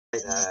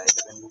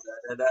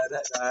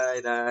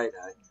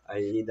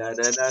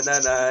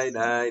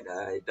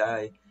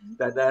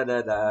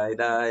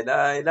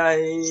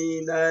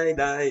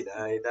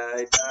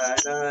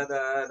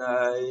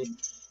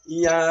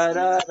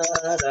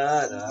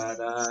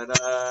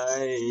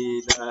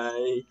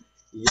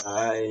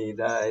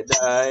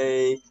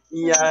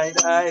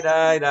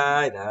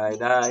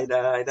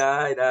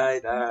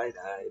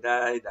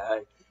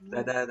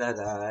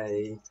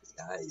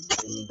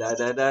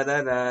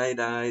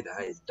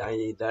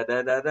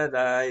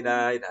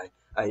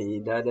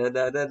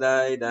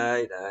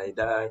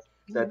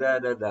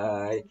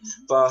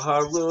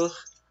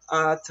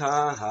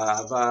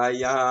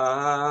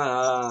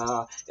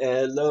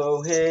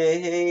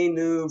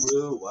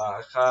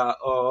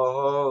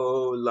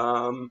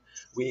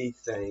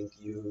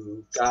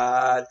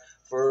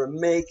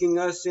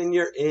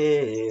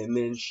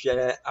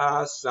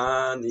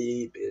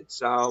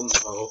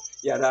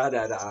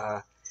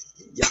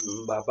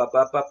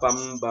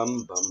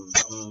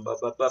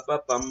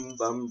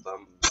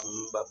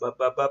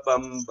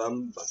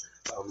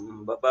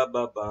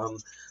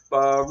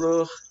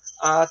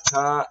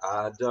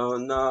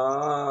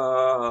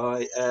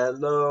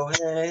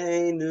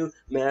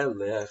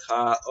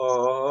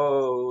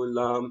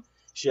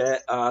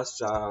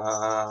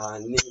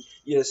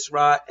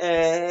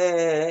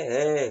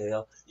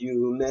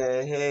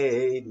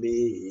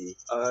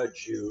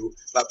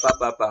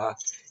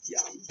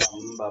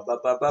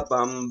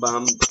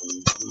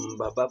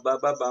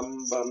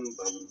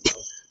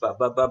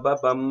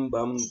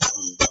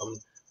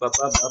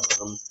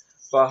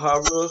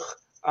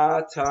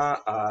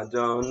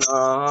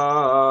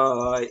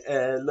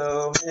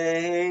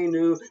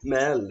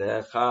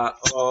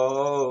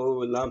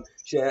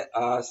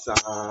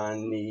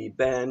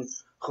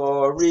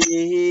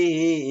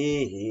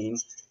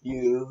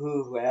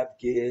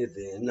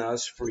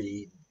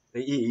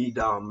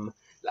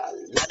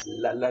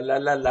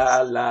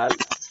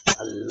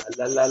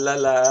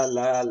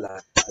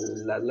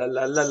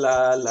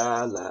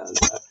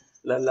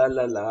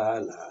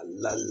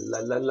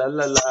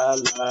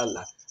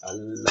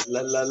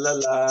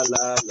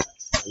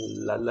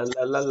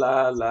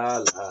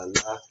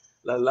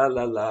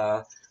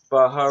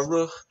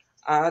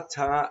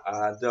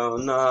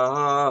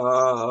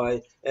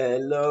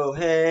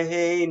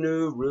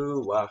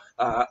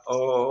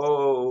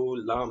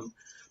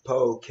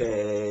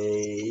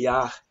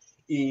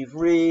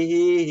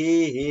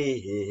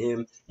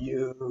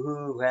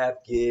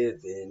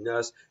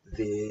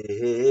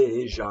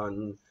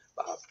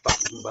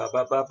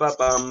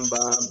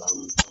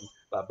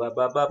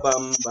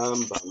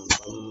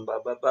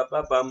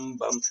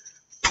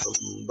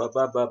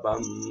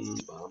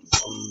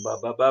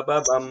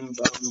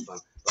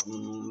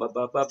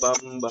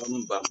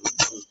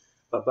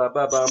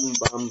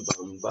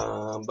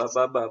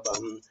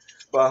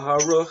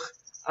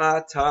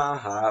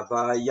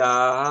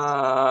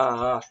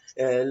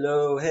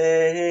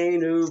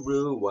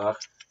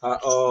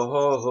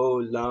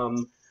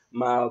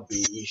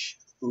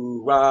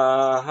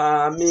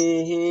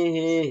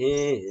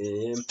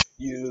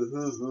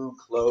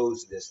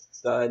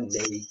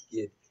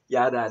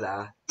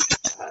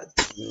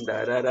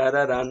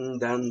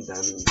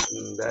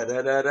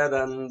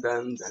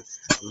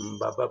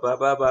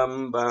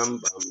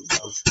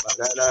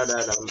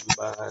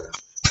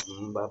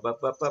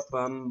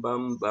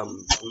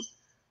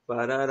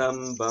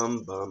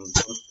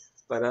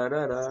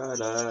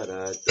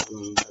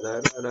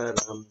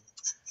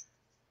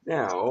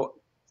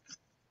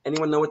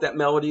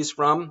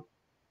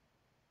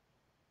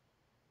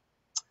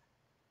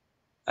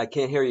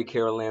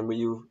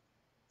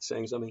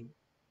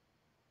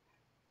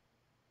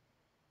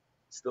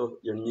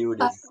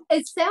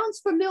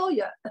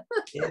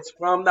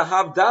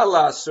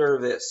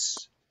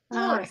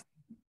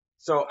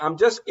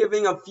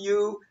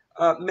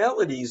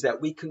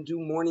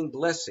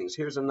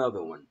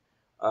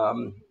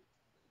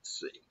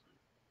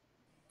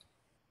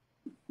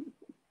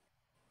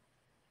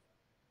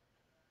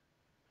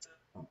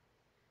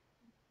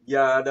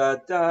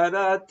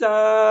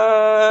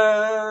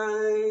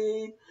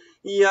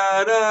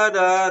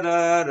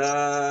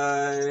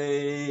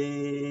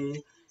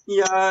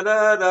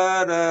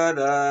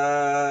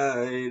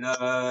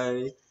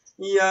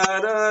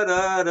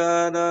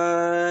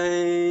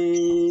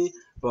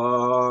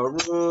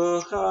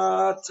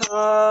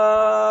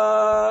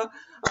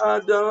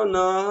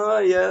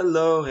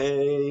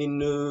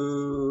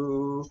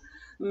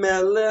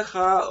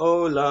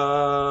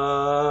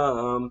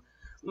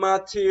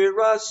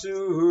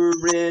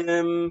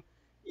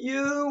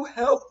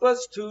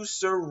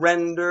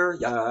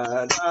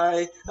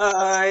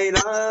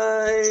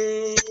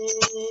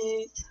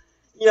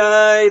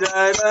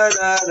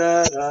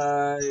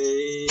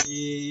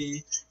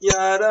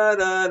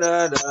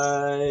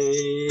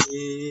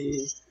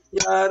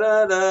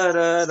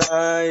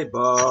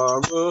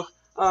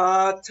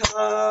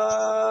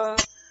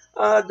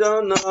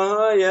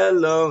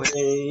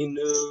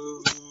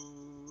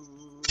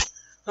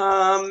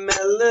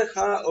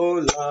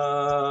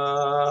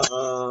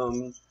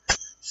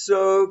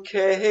so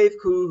cave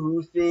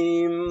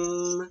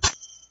kufim.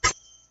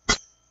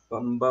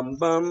 Bum bum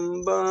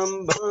bum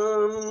bum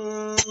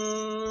bum.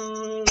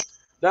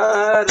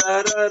 Da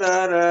da da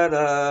da da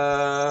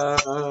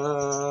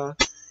da.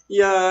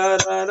 Ya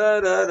da da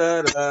da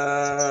da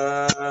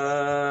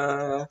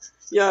da.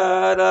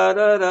 Ya da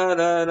da da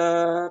da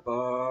da.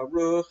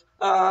 Baruch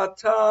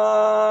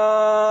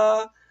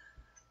atah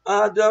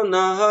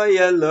Adonai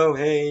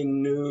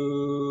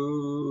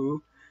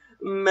Eloheinu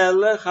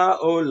Melech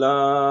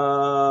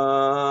haolam.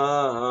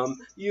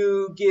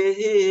 You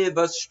give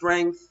us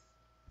strength.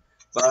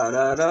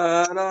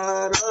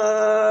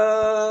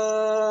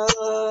 Ba-da-da-da-da.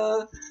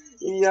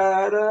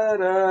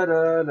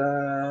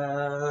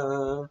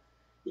 Ya-da-da-da-da.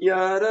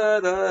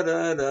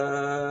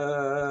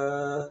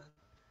 Ya-da-da-da-da.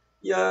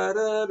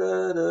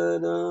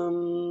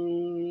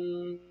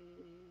 Ya-da-da-da-dum.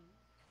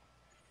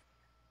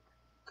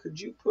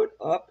 Could you put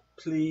up,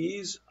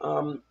 please?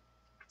 I'm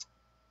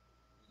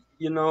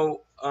going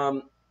to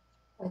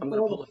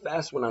pull a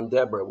fast one on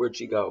Deborah. Where'd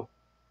she go?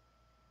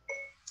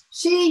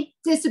 She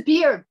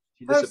disappeared.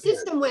 She Her disappeared.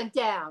 system went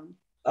down.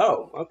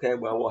 Oh, okay.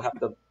 Well, we'll have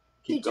to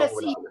keep going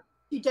without her.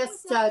 She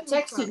just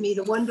texted me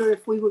to wonder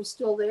if we were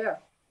still there.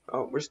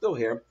 Oh, we're still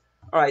here.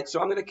 All right,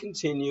 so I'm going to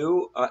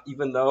continue,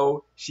 even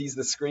though she's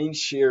the screen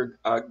share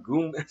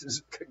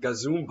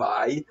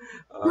Gazumbai.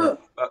 But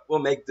we'll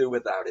make do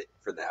without it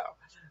for now.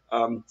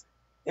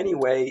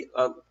 Anyway,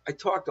 I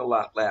talked a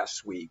lot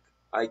last week.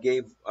 I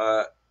gave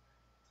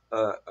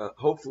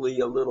hopefully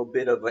a little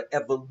bit of an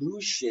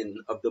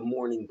evolution of the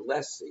morning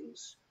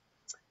blessings.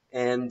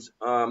 And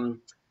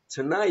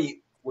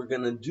tonight we're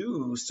going to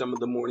do some of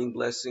the morning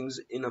blessings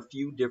in a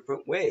few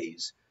different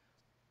ways.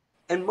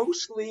 And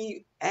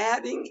mostly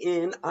adding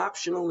in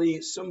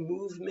optionally some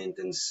movement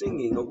and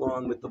singing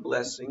along with the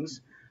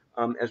blessings.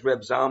 As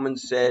Reb Zalman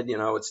said,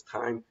 it's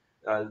time.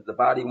 The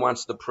body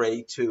wants to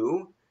pray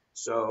too.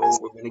 So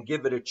we're going to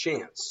give it a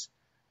chance.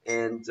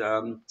 And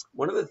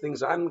one of the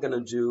things I'm going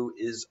to do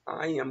is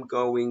I am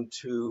going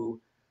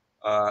to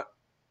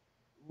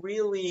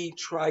really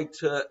try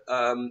to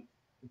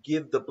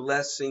give the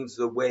blessings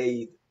the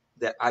way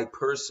that I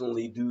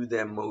personally do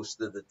them most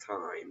of the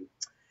time.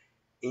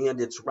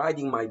 And it's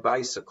riding my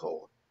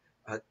bicycle.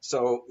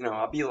 So,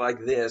 I'll be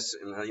like this,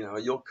 and,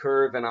 you'll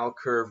curve and I'll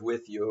curve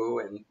with you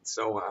and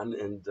so on.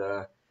 And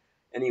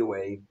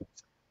anyway,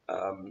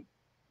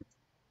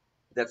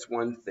 that's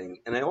one thing.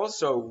 And I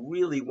also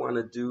really want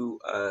to do,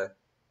 are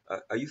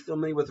you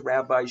familiar with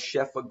Rabbi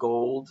Shefa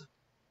Gold?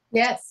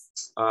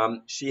 Yes.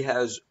 She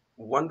has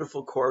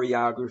wonderful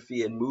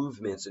choreography and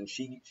movements, and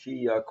she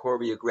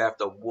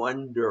choreographed a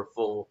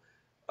wonderful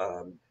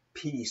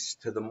piece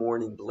to the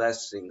morning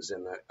blessings,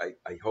 and I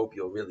hope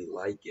you'll really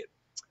like it.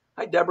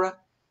 Hi, Deborah.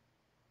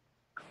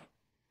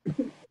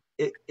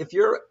 If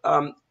you're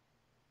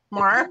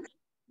Marc?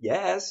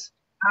 Yes.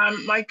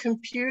 My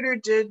computer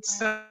did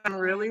some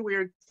really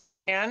weird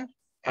scan,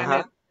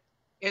 and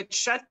it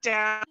shut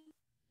down,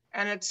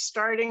 and it's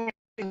starting.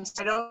 I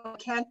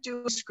can't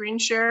do a screen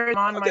share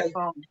on my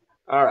phone.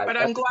 All right. But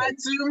I'm glad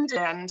Zoom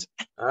did.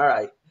 All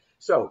right.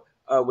 So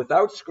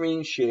without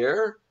screen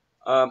share,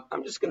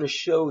 I'm just going to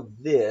show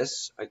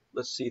this.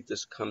 Let's see if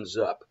this comes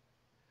up.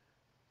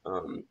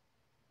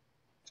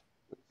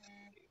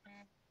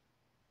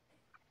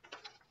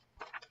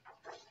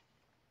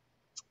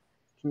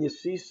 Can you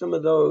see some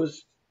of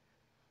those?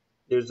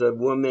 There's a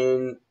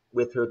woman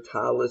with her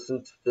tallis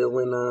and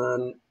tefillin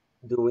on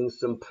doing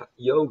some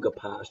yoga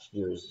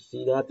postures.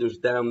 See that? There's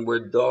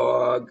downward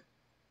dog.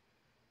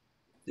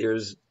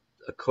 There's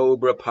a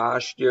cobra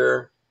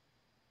posture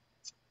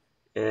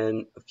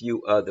and a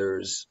few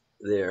others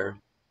there.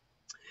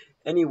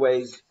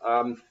 Anyways,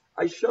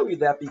 I show you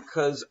that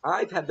because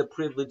I've had the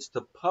privilege to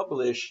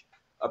publish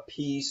a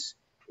piece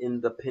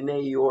in the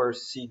Pnei Yor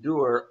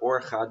Sidur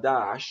or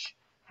Chadash,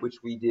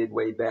 which we did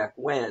way back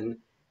when.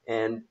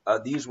 And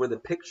these were the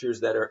pictures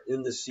that are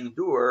in the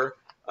Sidur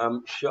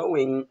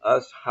showing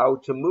us how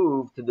to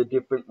move to the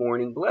different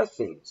morning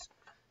blessings.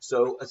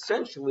 So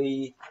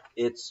essentially,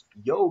 it's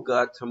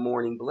yoga to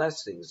morning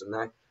blessings.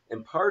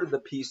 And part of the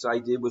piece I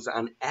did was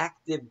on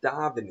active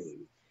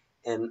davening.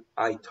 And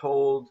I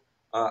told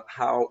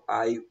how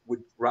I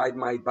would ride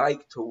my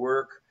bike to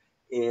work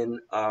when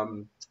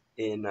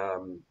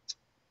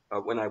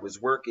I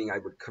was working. I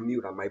would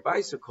commute on my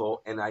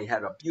bicycle, and I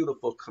had a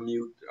beautiful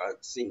commute,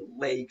 seeing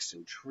lakes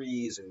and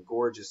trees and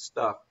gorgeous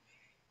stuff.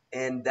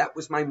 And that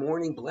was my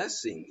morning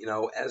blessing,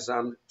 as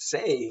I'm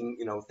saying,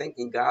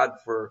 thanking God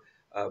for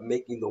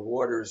making the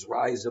waters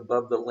rise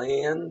above the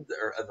land,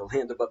 or the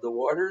land above the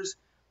waters.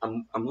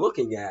 I'm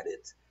looking at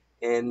it.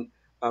 And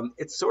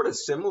it's sort of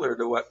similar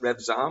to what Rev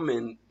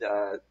Zalman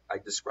I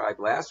described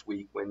last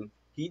week when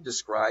he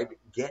described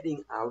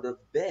getting out of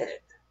bed.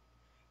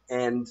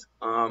 And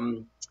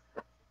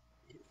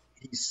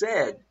he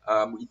said,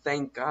 we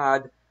thank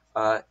God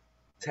to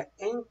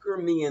anchor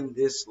me in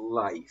this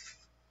life.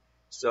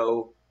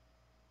 So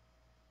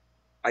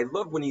I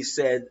love when he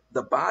said,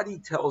 the body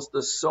tells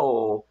the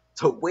soul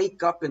to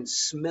wake up and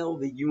smell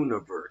the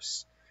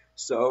universe.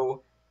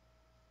 So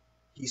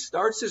he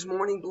starts his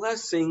morning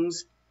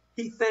blessings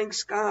He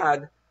thanks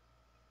God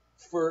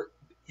for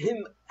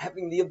him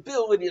having the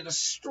ability to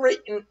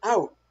straighten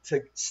out,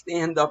 to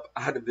stand up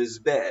out of his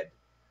bed.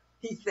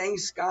 He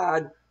thanks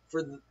God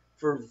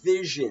for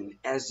vision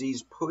as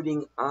he's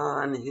putting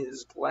on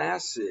his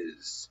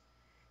glasses.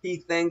 He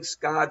thanks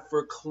God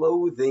for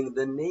clothing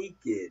the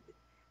naked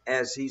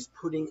as he's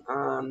putting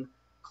on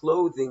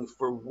clothing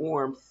for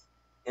warmth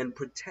and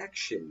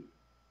protection.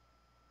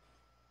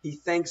 He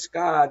thanks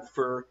God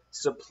for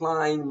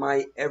supplying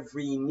my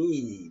every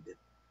need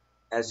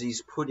as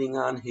he's putting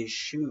on his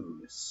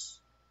shoes.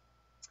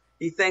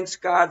 He thanks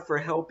God for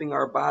helping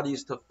our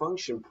bodies to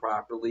function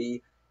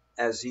properly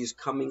as he's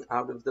coming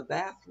out of the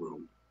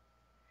bathroom.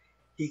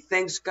 He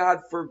thanks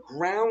God for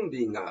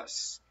grounding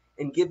us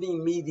and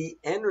giving me the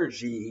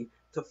energy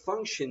to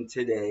function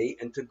today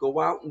and to go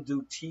out and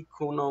do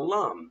tikkun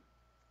olam.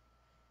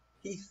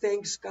 He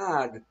thanks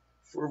God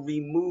for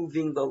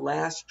removing the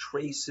last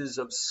traces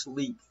of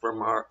sleep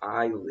from our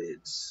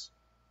eyelids.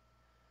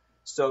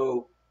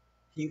 So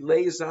he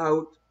lays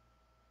out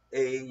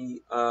a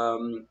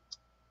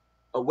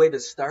way to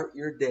start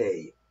your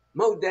day.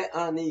 Modeh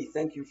ani,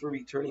 thank you for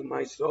returning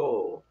my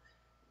soul.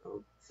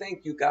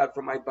 Thank you, God,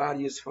 for my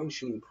body is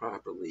functioning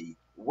properly.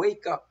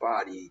 Wake up,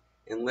 body,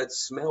 and let's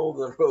smell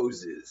the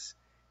roses.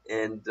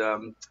 And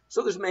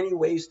so there's many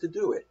ways to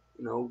do it.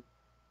 You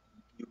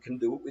can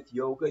do it with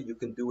yoga. You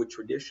can do it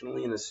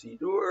traditionally in a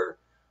siddur.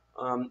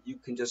 You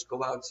can just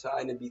go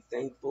outside and be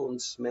thankful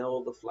and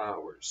smell the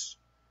flowers.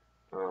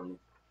 I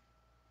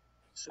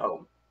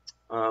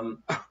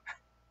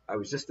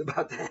was just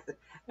about to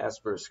ask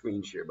for a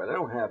screen share, but I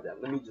don't have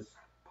that. Let me just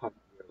pump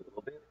here a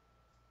little bit.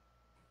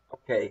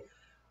 Okay.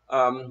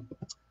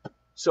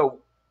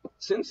 So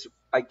since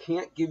I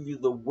can't give you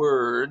the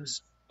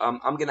words,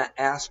 I'm going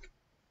to ask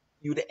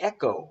you to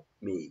echo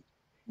me.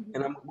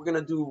 And we're going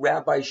to do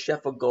Rabbi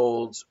Shefa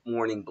Gold's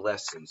Morning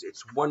Blessings.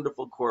 It's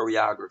wonderful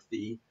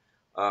choreography.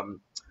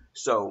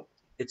 So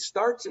it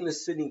starts in the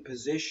sitting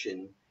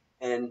position.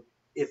 And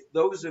if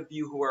those of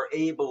you who are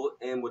able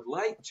and would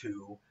like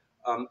to,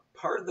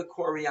 part of the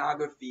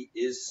choreography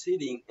is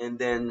sitting and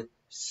then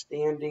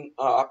standing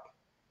up,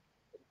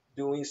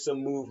 doing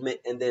some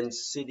movement, and then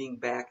sitting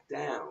back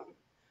down.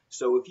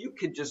 So if you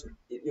could just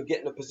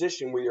get in a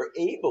position where you're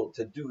able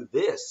to do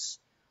this,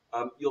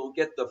 you'll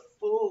get the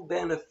full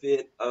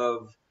benefit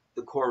of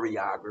the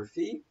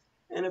choreography.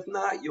 And if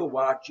not, you'll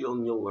watch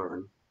and you'll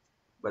learn.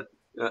 But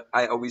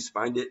I always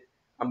find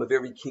I'm a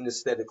very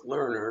kinesthetic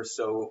learner,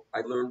 so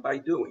I learn by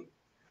doing.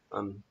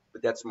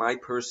 But that's my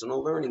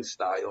personal learning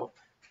style.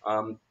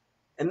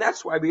 And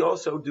that's why we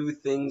also do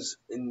things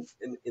in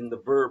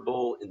the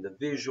verbal, in the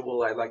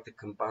visual. I like to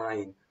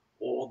combine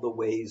all the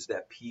ways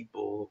that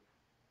people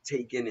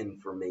take in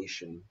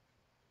information.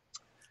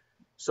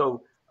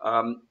 So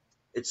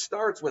it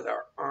starts with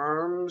our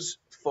arms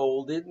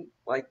folded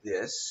like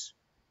this,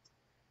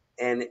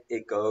 and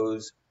it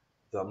goes,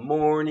 the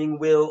morning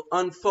will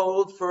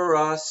unfold for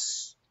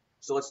us.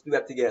 So let's do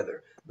that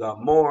together. The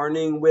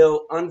morning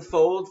will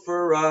unfold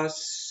for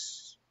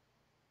us.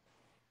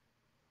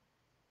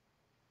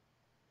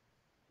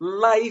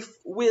 Life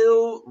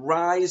will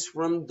rise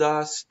from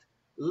dust.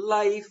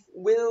 Life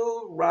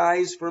will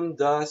rise from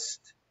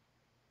dust.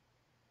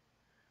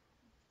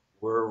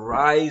 We're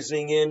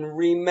rising in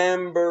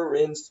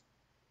remembrance.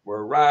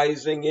 We're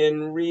rising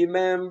in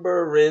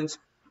remembrance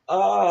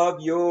of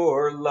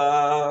your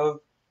love,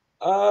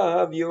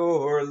 of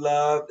your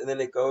love. And then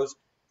it goes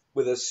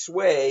with a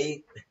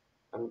sway.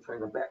 I'm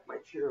trying to back my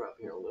chair up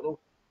here a little.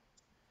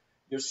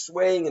 You're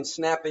swaying and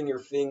snapping your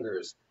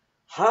fingers.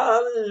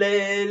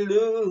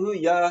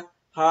 Hallelujah,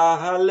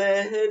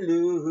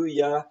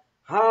 hallelujah,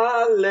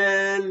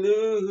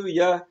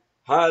 hallelujah,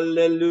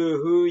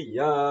 hallelujah.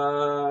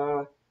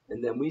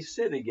 And then we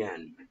sit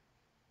again.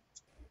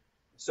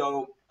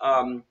 So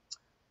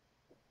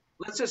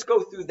let's just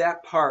go through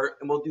that part,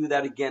 and we'll do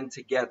that again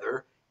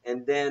together.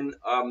 And then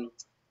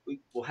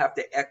we'll have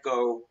to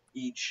echo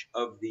each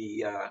of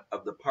the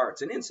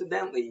parts. And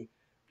incidentally,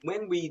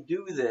 when we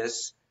do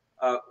this,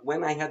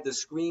 when I had the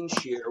screen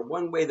share,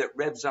 one way that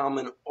Reb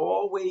Zalman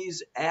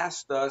always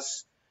asked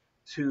us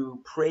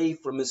to pray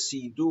from a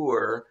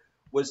siddur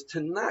was to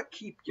not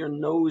keep your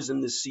nose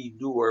in the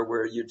siddur,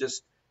 where you're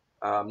just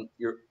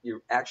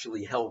you're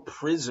actually held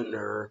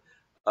prisoner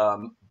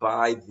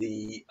by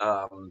the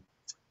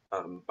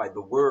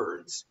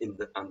words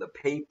on the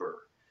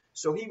paper.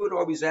 So he would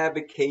always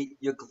advocate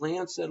you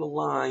glance at a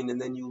line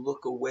and then you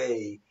look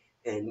away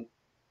and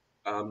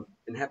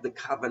have the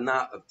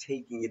kavanah of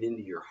taking it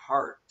into your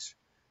heart.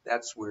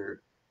 That's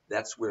where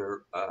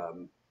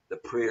the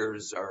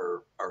prayers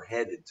are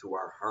headed, to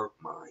our heart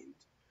mind.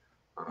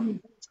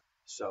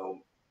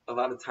 So a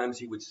lot of times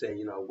he would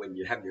say, when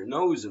you have your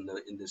nose in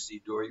the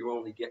siddur, you're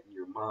only getting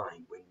your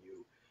mind.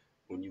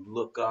 When you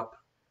look up,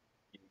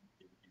 you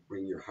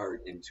bring your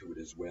heart into it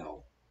as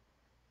well.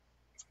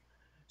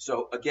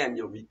 So again,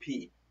 you'll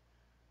repeat.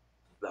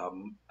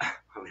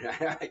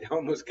 I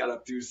almost got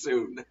up too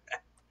soon.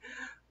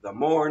 The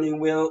morning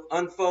will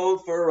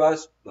unfold for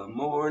us. The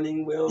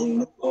morning will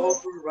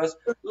unfold for us.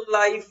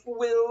 Life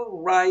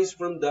will rise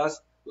from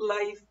dust.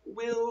 Life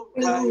will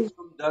rise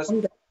from dust.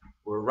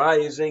 We're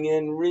rising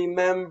in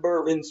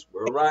remembrance.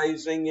 We're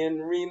rising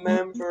in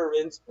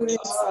remembrance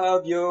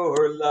of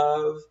your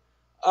love,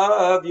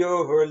 of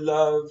your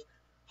love.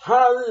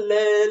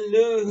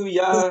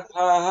 Hallelujah,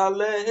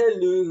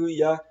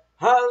 hallelujah,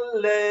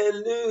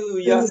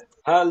 hallelujah,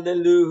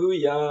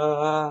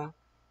 hallelujah.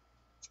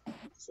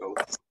 So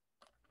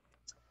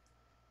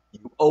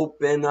you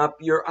open up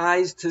your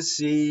eyes to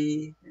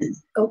see.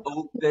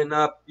 Open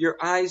up your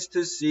eyes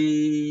to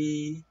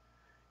see.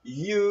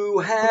 You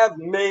have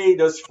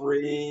made us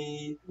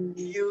free.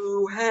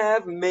 You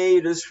have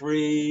made us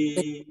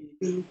free.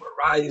 We're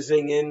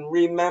rising in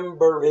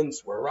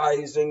remembrance. We're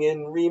rising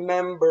in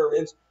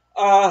remembrance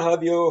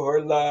of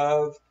your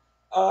love,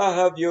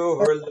 of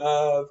your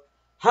love.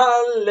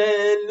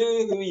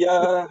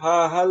 Hallelujah,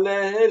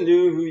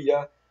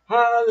 hallelujah,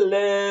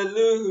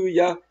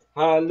 hallelujah,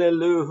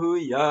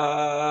 hallelujah.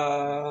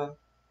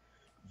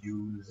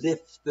 You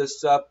lift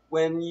us up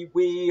when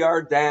we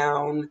are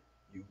down.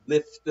 You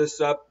lift us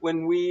up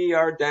when we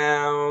are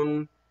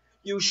down.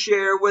 You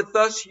share with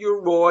us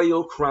your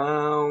royal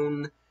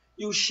crown.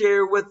 You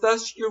share with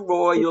us your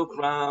royal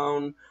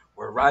crown.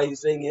 We're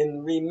rising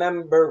in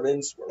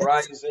remembrance. We're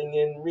rising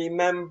in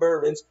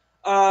remembrance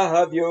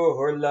of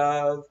your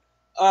love,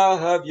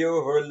 of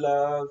your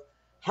love.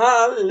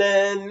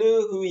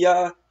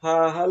 Hallelujah,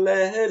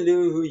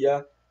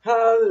 hallelujah,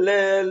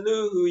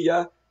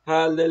 hallelujah,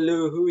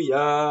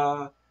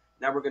 hallelujah.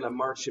 Now we're going to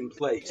march in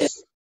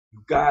place.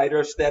 You guide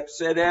our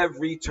steps at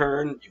every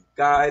turn. You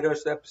guide our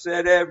steps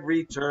at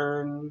every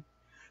turn.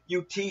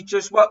 You teach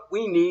us what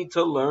we need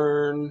to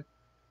learn.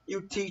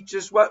 You teach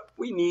us what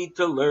we need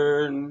to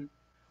learn.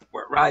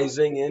 We're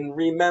rising in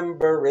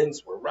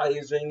remembrance. We're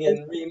rising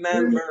in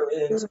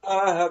remembrance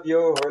of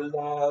your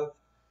love,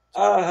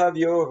 of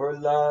your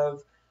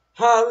love.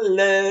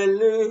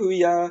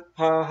 Hallelujah,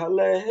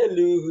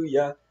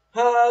 hallelujah,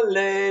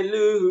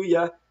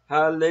 hallelujah,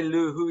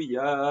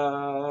 hallelujah.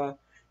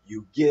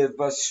 You give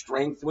us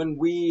strength when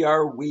we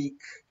are weak.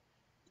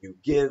 You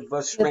give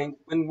us strength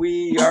when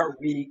we are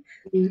weak,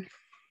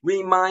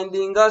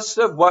 reminding us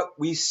of what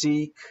we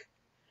seek,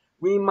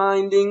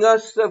 reminding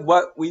us of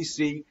what we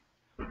seek.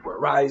 We're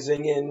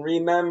rising in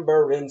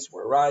remembrance.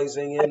 We're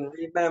rising in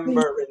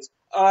remembrance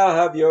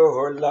of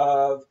your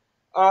love,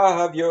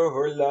 of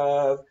your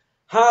love.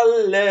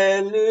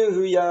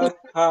 Hallelujah,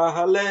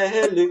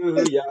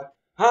 hallelujah,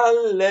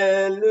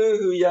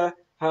 hallelujah,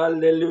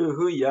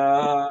 hallelujah.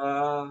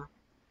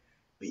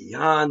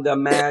 Beyond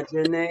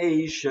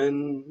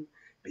imagination,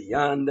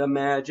 beyond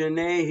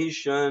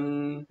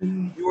imagination,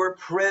 your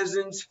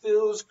presence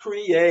fills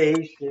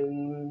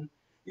creation.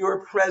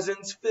 Your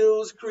presence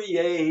fills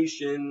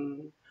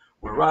creation.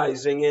 We're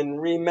rising in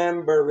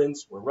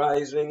remembrance. We're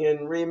rising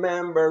in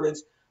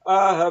remembrance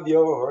of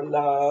your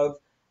love,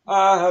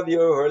 of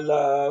your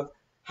love.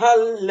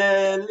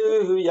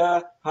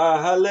 Hallelujah,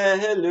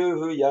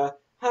 hallelujah,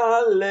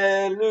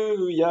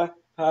 hallelujah,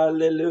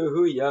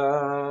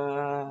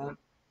 hallelujah.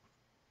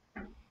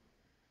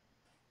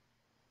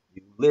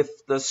 You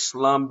lift the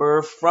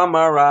slumber from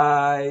our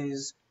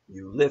eyes.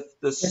 You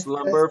lift the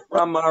slumber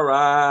from our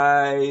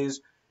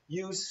eyes.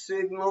 You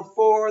signal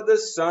for the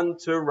sun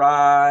to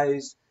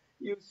rise.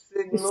 You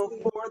signal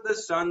for the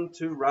sun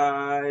to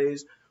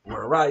rise.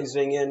 We're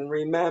rising in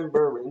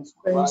remembrance.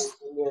 We're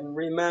rising in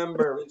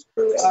remembrance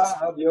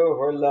of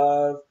your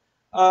love,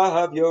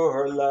 of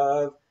your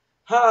love.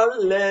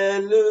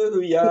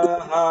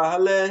 Hallelujah,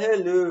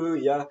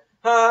 hallelujah,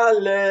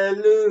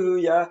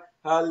 hallelujah,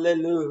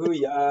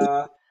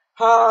 hallelujah.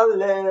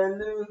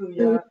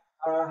 Hallelujah,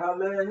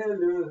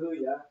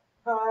 hallelujah,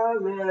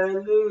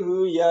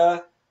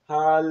 hallelujah,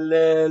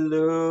 hallelujah.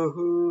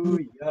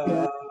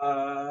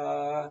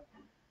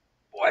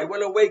 Boy,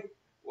 what a way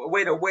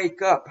to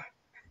wake up.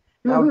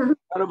 Now,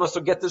 none of us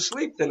will get to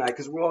sleep tonight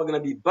because we're all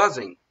going to be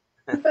buzzing.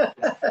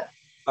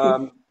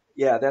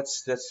 Yeah,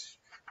 that's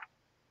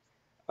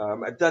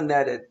I've done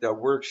that at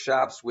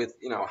workshops with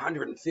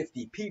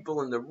 150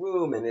 people in the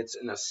room, and it's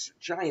in a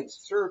giant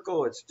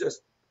circle. It's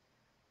just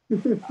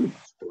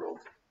thrilled.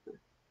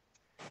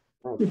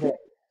 Okay.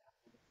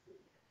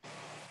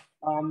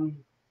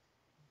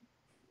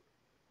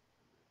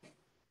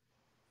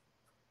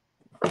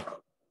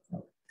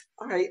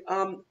 All right.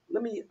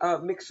 Let me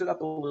mix it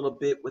up a little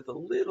bit with a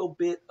little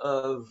bit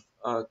of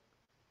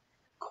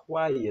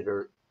quiet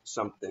or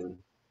something.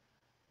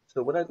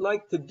 So what I'd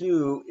like to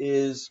do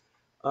is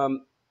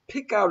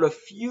pick out a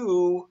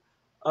few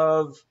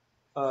of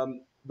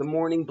the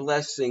morning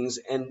blessings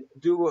and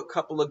do a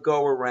couple of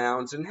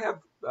go-arounds and have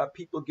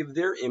people give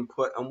their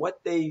input on what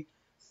they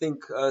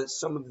think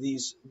some of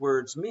these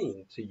words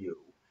mean to you.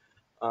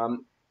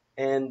 Um,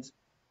 and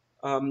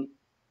um,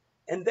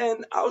 and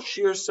then I'll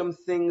share some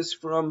things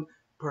from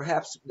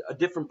perhaps a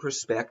different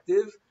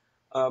perspective.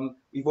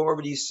 We've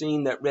already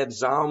seen that Reb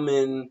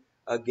Zalman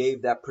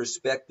gave that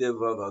perspective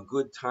of a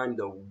good time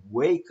to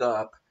wake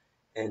up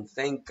And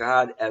thank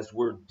God, as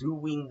we're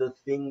doing the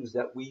things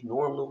that we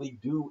normally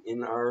do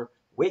in our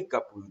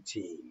wake-up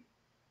routine,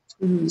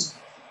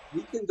 Mm.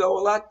 we can go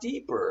a lot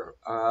deeper.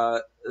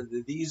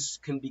 These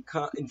can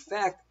become, in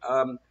fact,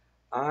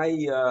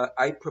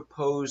 I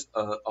proposed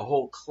a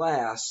whole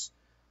class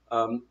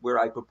where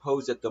I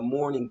proposed that the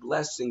morning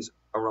blessings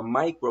are a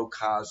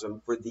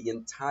microcosm for the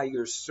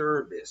entire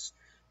service.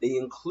 They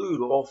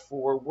include all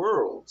four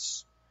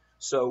worlds.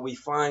 So we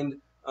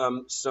find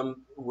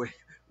some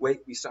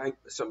wait, we find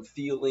some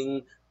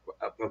feeling,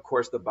 of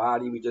course, the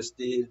body we just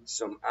did,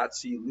 some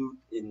atzilut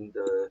in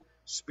the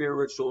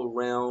spiritual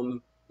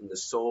realm, in the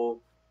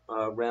soul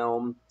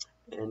realm,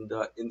 and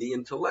in the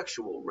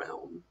intellectual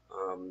realm.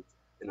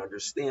 An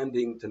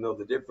understanding to know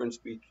the difference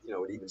between,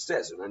 it even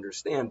says an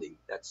understanding,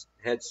 that's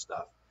head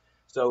stuff.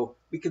 So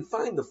we can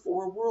find the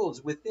four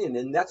worlds within,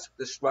 and that's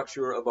the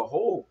structure of a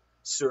whole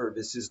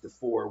service, is the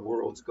four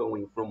worlds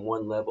going from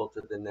one level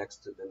to the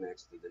next, to the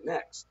next, to the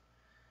next.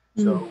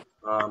 So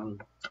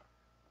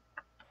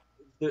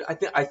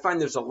I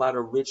find there's a lot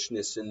of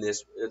richness in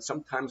this.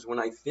 Sometimes when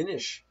I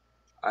finish,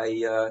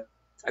 I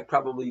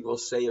probably will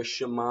say a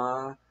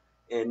Shema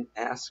and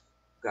ask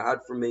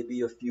God for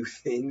maybe a few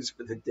things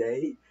for the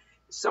day.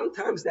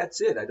 Sometimes that's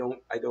it. I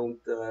don't.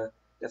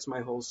 That's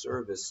my whole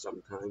service.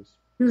 Sometimes.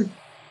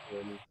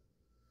 Um,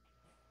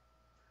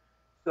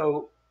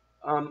 so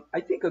I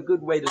think a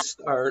good way to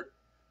start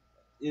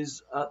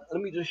is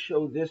let me just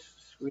show this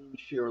screen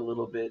share a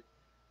little bit,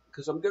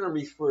 because I'm going to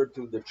refer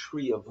to the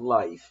tree of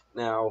life.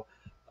 Now,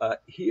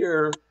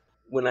 here,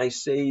 when I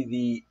say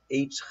the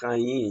Eitz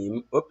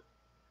Chaim,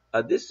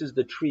 this is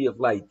the tree of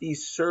life.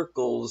 These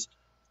circles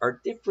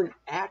are different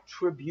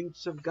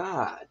attributes of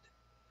God.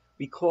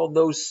 We call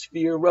those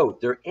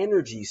sphirot. They're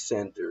energy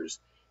centers.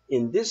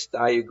 In this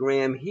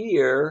diagram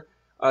here,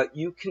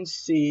 you can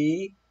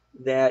see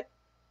that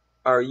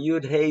our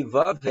Yud Hey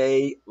Vav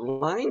Hey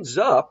lines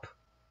up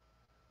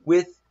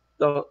with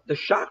the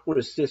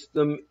chakra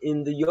system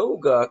in the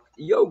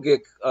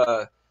yogic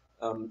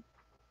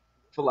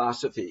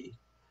philosophy,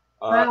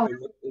 Wow.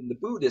 in the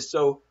Buddhist.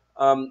 So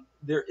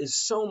there is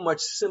so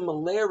much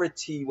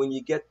similarity when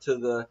you get to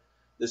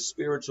the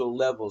spiritual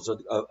levels.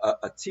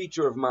 A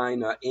teacher of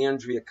mine,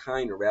 Andrea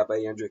Kiner,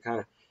 Rabbi Andrea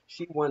Kiner,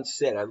 she once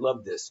said, I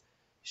love this,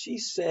 she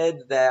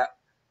said that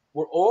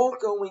we're all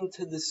going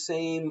to the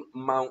same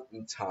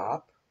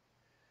mountaintop,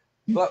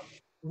 but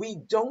we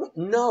don't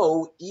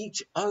know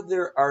each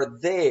other are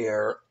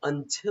there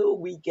until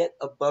we get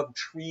above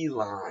tree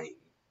line.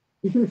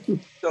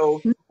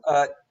 So,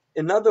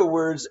 in other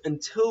words,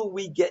 until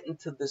we get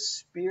into the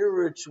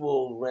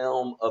spiritual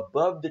realm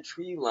above the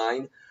tree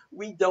line,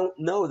 we don't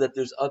know that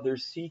there's other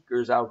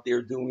seekers out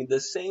there doing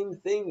the same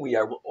thing we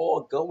are. We're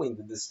all going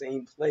to the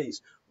same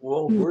place. We're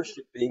all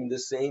worshiping the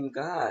same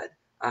God.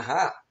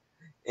 Aha.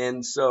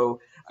 And so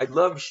I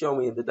love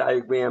showing the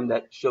diagram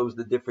that shows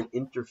the different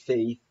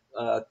interfaith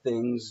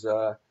things,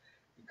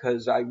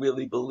 because I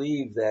really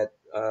believe that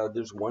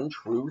there's one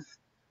truth,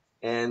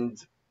 and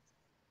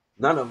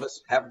none of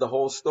us have the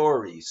whole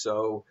story.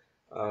 So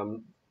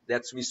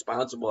that's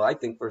responsible, I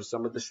think, for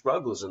some of the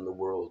struggles in the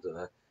world.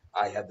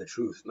 I have the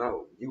truth.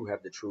 No, you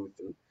have the truth,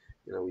 and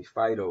we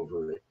fight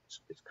over it.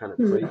 It's kind of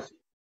crazy.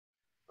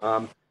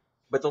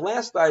 But the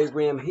last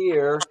diagram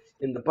here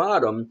in the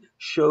bottom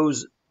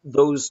shows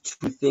those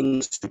two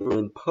things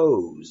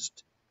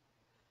superimposed.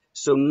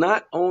 So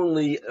not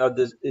only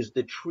is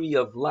the tree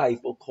of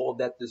life, we'll call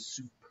that the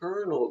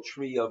supernal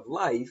tree of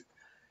life,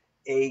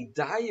 a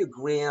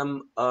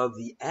diagram of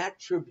the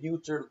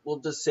attributes, or we'll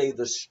just say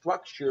the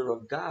structure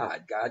of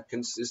God. God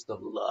consists of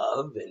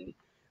love and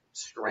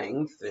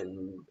strength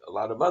and a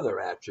lot of other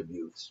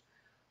attributes.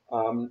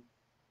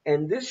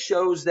 And this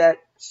shows that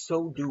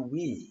so do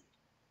we.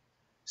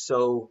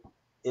 So,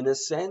 in a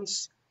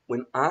sense,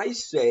 when I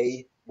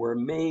say we're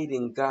made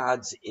in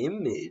God's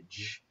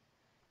image,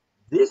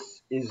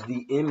 this is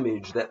the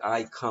image that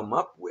I come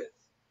up with.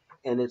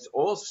 And it's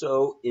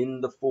also in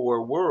the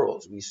four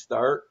worlds. We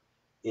start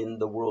in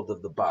the world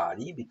of the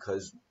body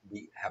because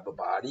we have a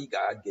body.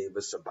 God gave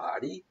us a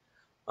body.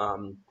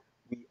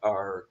 We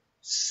are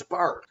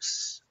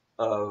sparks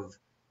of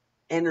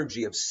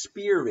energy, of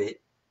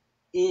spirit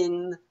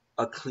in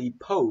a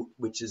klipot,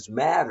 which is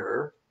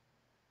matter.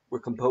 We're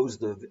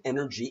composed of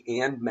energy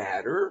and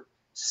matter,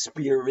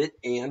 spirit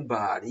and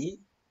body,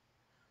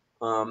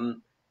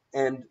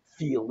 and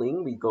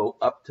feeling. We go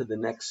up to the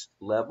next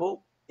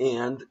level,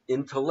 and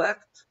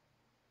intellect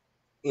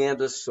and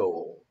a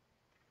soul.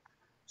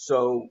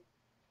 So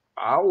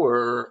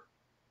our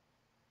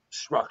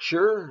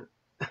structure,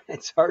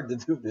 it's hard to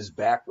do this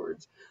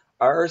backwards.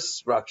 Our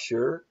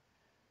structure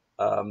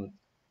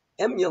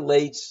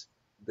emulates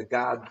the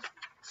God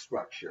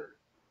structure.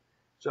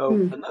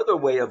 So another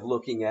way of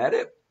looking at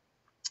it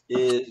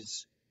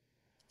is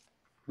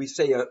we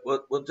say,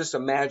 we'll just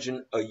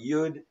imagine a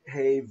Yud,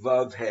 Hey,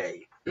 Vav,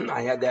 Hey.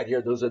 I had that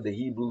here. Those are the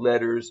Hebrew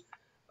letters,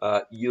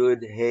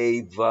 Yud,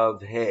 Hey,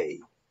 Vav, Hey.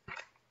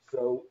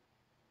 So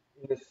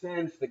in a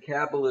sense, the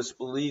Kabbalists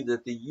believe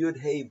that the Yud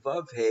Hey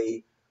Vav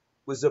Hey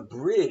was a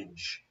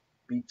bridge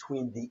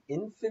between the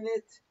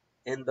infinite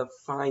and the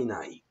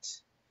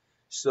finite.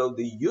 So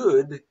the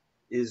Yud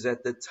is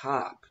at the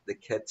top. The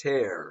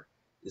Keter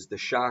is the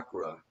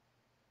chakra.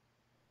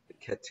 The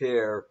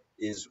Keter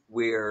is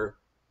where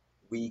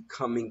we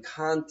come in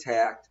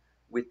contact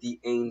with the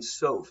Ein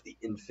Sof, the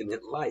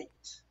infinite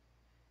light.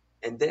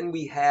 And then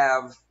we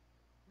have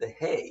the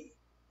Hey.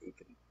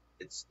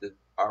 It's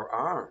our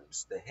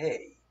arms, the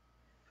Hey.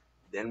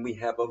 Then we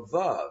have a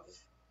Vav,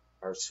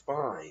 our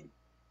spine,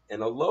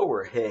 and a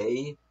lower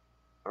Hey,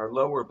 our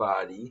lower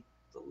body,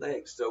 the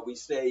legs. So we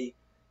say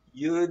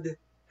Yud,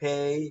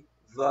 Hey,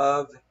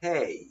 Vav,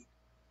 Hey.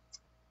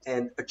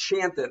 And a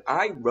chant that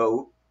I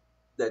wrote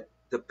that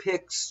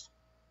depicts,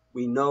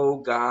 we know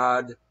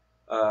God,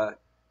 God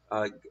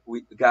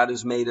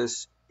has made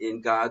us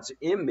in God's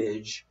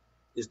image,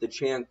 is the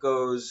chant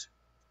goes,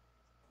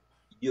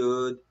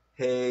 Yud,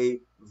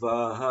 Hey,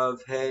 Vav,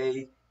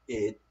 Hey,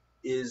 it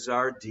is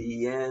our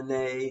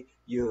DNA.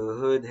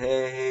 Yud,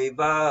 Hey,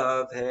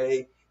 Vav,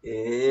 Hey,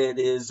 it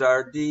is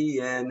our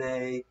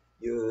DNA.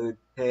 Yud,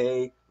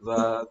 Hey,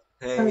 Vav,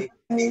 Hey,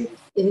 it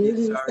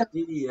is our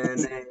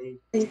DNA.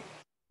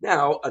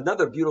 Now,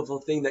 another beautiful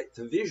thing that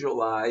to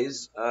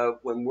visualize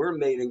when we're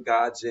made in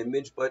God's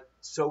image, but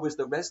so is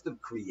the rest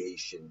of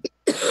creation.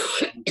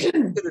 Look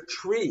at a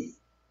tree.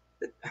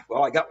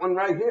 Well, I got one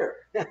right here.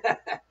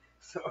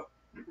 So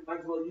might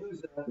as well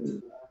use that.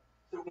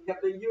 So we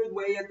have the Yud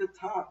way at the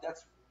top.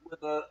 That's where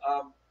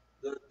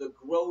the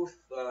growth.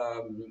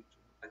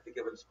 I think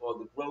of it's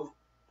called the growth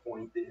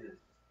point is.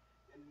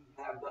 And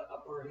we have the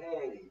upper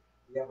hay.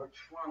 We have a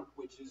trunk,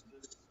 which is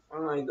the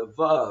spine, the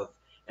vav,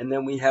 and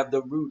then we have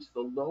the roots,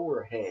 the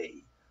lower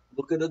hay.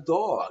 Look at a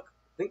dog.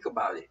 Think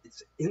about it.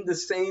 It's in the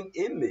same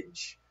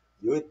image.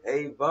 Yud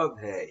hay, vav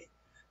hay.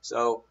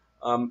 So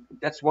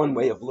that's one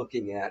way of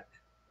looking at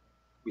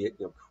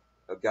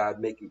God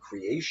making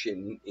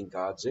creation in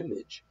God's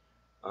image.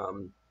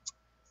 And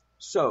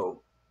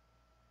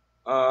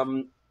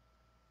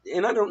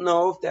I don't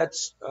know if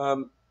that's,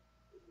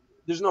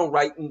 there's no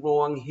right and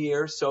wrong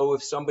here. So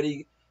if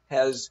somebody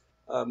says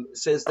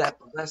that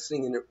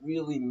blessing and it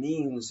really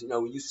means,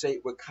 you say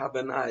it with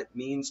kavanah, it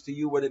means to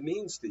you what it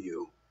means to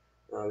you.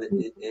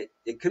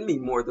 It can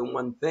mean more than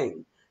one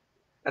thing.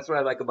 That's what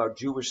I like about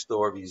Jewish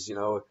stories.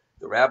 The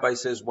rabbi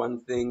says one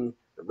thing,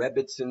 the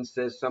Rebbitzin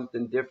says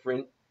something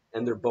different,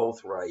 and they're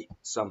both right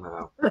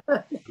somehow. I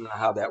don't know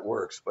how that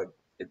works, but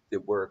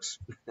it works.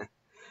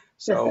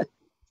 So,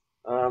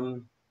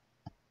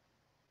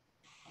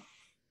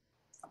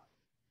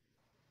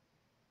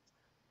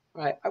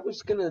 right,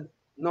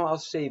 I'll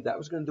save that. I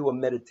was gonna do a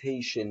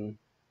meditation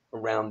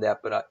around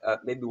that, but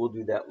maybe we'll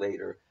do that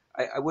later.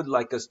 I would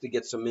like us to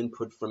get some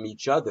input from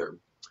each other.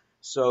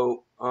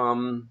 So,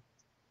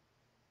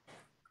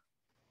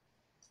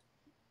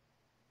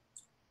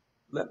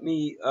 let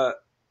me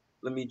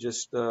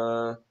just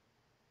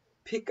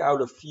pick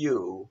out a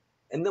few,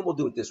 and then we'll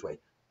do it this way.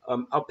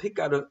 I'll pick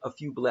out a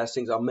few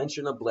blessings. I'll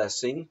mention a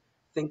blessing,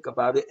 think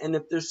about it, and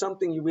if there's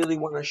something you really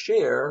want to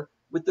share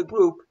with the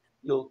group,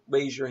 you'll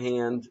raise your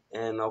hand,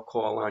 and I'll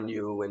call on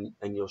you,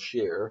 and you'll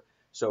share.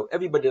 So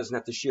everybody doesn't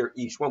have to share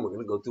each one. We're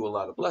going to go through a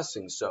lot of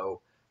blessings.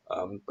 So,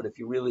 but if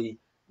you really,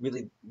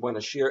 really want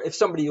to share, if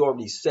somebody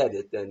already said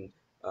it, then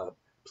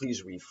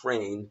please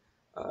refrain,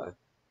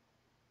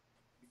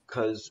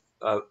 because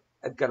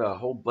I've got a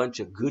whole bunch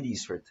of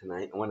goodies for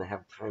tonight. I want to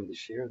have time to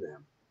share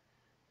them.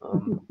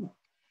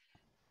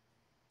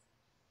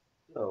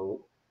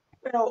 Well,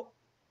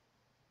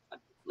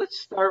 let's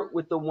start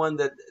with the one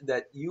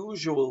that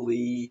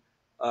usually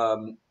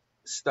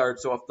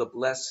starts off the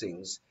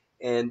blessings,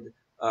 and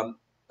I'll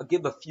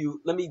give a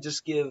few. Let me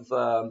just give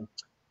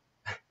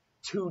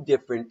two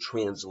different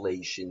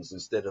translations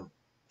instead of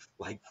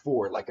like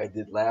four, like I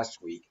did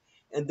last week,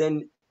 and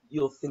then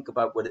you'll think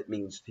about what it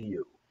means to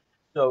you.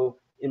 So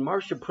in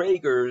Marcia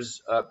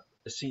Prager's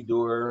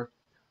Siddur,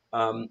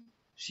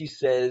 she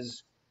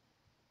says,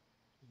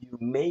 "You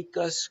make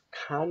us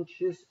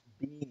conscious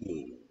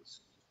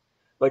beings."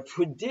 But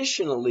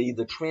traditionally,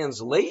 the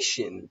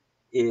translation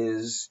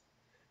is,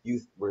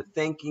 we're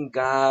thanking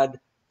God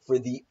for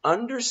the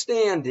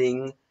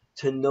understanding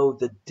to know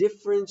the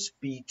difference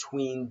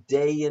between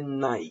day and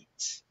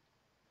night.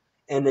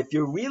 And if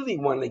you really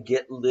want to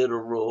get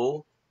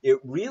literal, it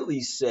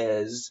really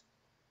says,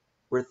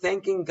 we're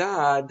thanking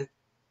God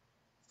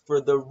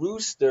for the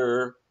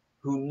rooster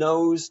who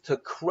knows to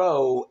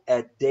crow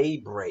at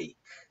daybreak.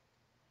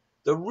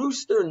 The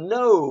rooster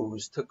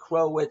knows to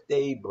crow at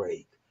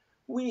daybreak.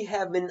 We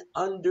have an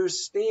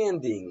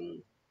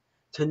understanding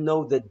to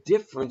know the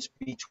difference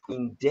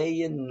between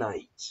day and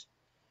night.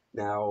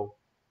 Now,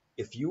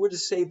 if you were to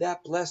say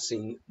that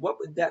blessing, what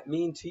would that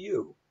mean to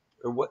you?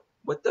 Or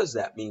what does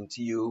that mean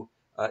to you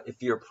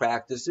if your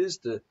practice is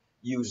to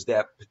use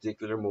that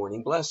particular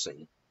morning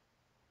blessing?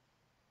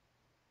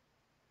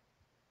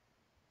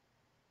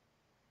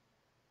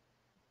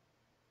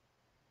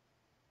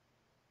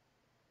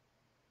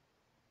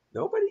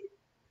 Nobody?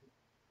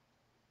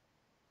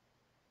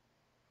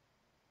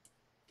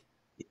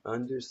 The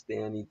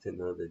understanding to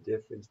know the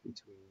difference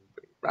between...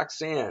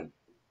 Roxanne.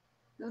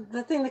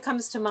 The thing that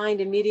comes to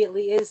mind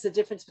immediately is the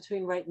difference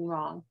between right and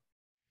wrong.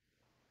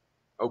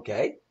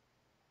 Okay.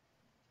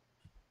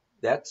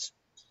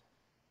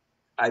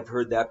 I've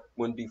heard that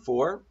one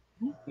before.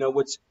 You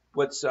know,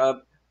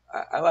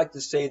 I like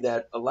to say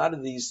that a lot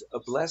of these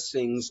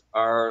blessings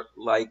are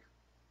like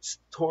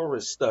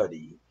Torah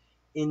study,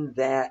 in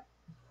that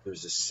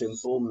there's a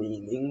simple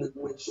meaning,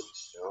 which,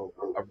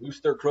 a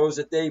rooster crows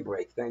at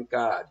daybreak, thank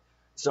God.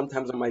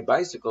 Sometimes on my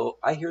bicycle,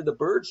 I hear the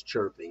birds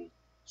chirping.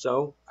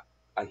 So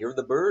I hear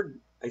the bird,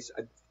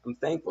 I'm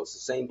thankful. It's the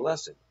same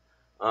blessing.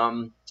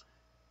 Um,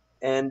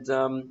 and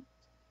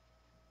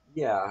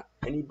Yeah,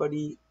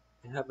 anybody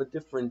have a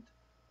different?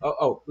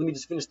 Let me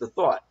just finish the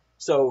thought.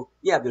 So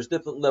yeah, there's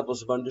different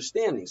levels of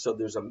understanding. So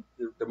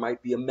there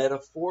might be a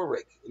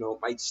metaphoric, it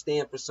might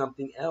stand for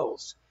something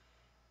else.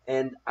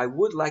 And I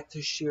would like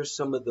to share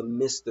some of the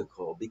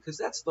mystical, because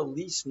that's the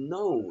least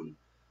known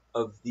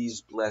of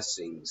these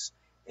blessings.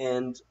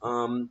 And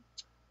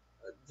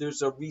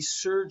there's a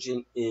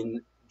resurgence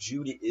in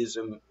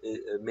Judaism,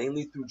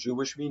 mainly through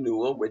Jewish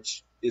renewal,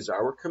 which is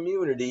our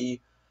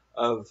community,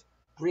 of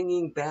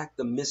bringing back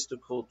the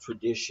mystical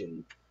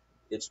tradition.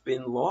 It's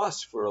been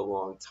lost for a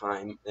long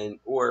time,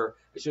 or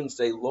I shouldn't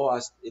say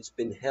lost, it's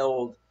been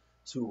held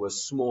to a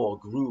small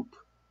group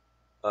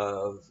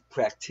of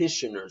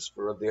practitioners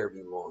for a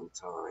very long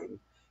time,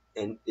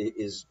 and it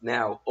is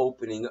now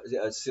opening,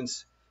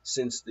 since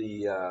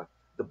the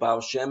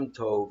Baal Shem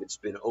Tov. It's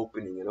been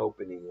opening and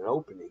opening and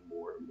opening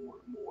more and more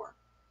and more.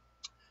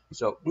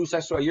 So, Bruce,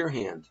 I saw your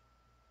hand.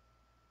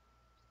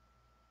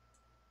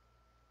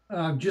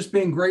 Just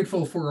being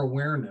grateful for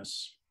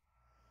awareness.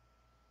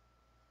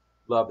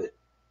 Love it.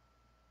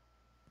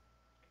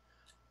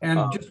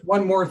 And just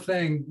one more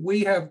thing,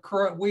 we have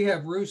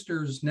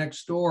roosters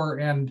next door,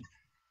 and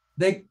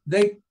they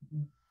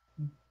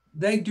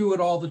do it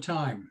all the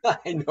time.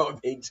 I know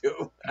they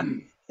do.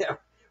 Yeah,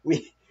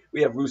 we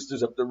have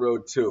roosters up the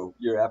road too.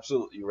 You're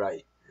absolutely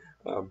right.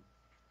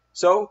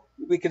 So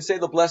we can say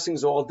the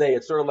blessings all day.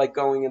 It's sort of like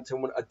going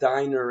into a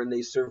diner and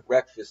they serve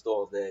breakfast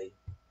all day.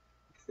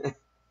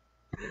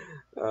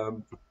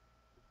 All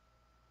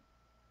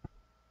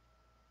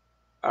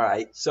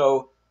right,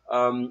 so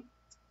I'm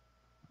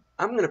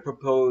going to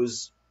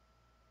propose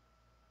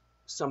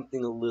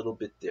something a little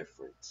bit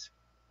different.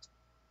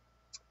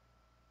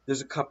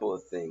 There's a couple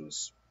of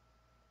things.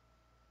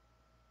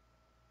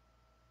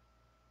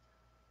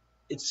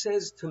 It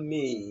says to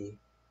me,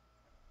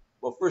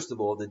 well, first of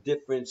all, the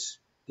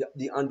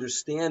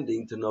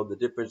understanding to know the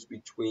difference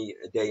between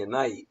a day and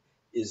night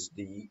is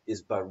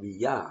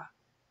Bariyah,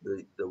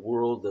 the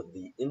world of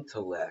the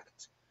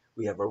intellect.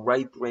 We have a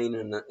right brain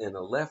and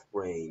a left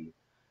brain.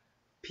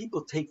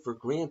 People take for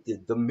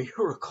granted the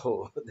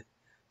miracle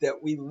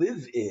that we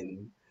live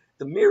in,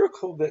 the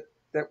miracle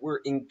that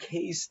we're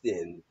encased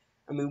in.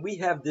 I mean, we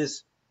have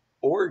this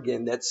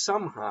organ that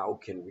somehow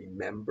can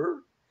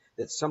remember,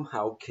 that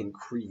somehow can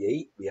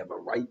create. We have a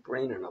right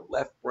brain and a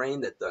left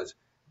brain that does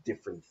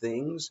different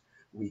things.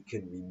 We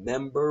can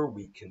remember,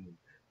 we could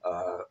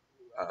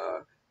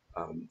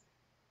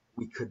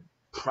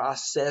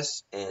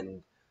process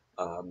and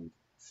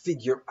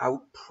figure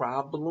out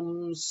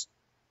problems,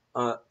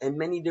 and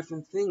many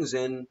different things.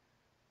 And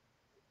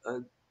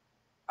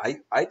I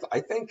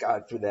thank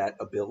God for that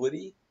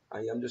ability.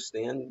 I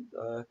understand,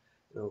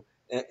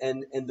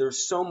 and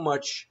there's so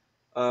much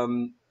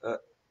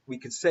we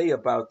could say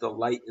about the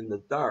light and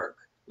the dark,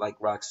 like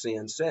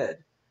Roxanne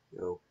said.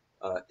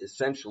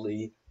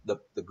 Essentially the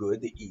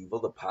good, the evil,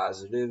 the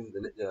positive,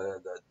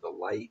 the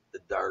light, the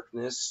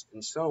darkness,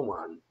 and so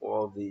on.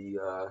 All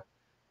the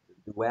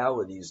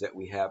dualities that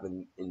we have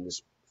in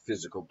this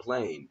physical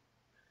plane.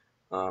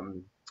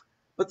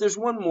 But there's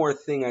one more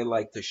thing I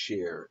like to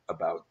share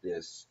about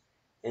this,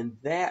 and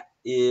that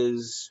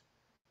is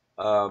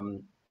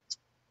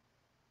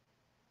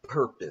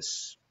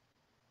purpose.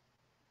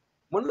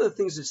 One of the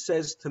things it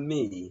says to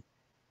me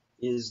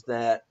is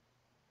that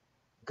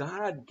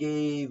God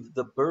gave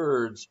the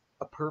birds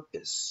a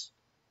purpose.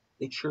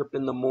 They chirp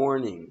in the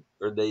morning,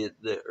 or they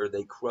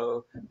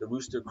crow. The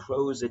rooster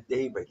crows at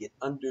daybreak. It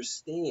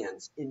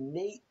understands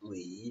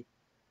innately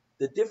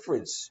the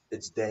difference.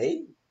 It's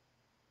day,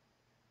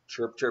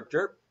 chirp, chirp,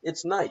 chirp.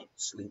 It's night,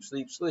 sleep,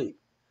 sleep, sleep.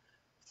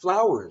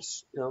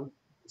 Flowers,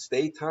 it's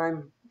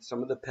daytime.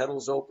 Some of the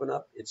petals open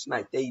up. It's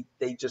night. They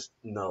just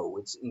know.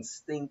 It's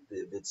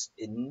instinctive. It's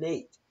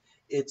innate.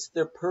 It's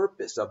their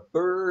purpose. A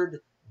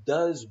bird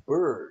does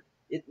bird.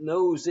 It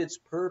knows its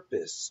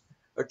purpose.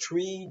 A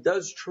tree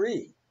does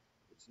tree.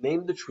 It's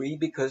named the tree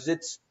because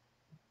it's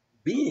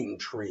being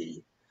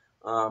tree.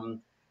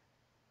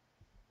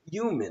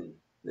 Human.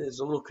 There's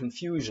a little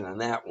confusion on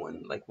that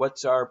one. Like,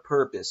 what's our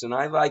purpose? And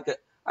I like it.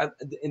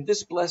 And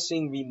this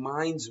blessing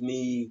reminds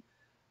me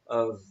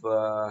of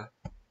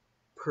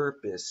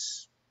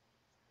purpose,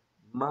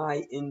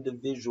 my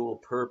individual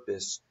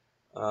purpose.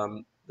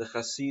 The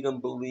Hasidim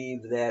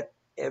believe that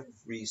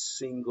every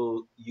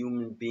single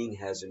human being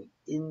has an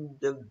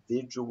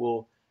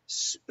individual,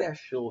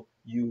 special,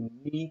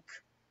 unique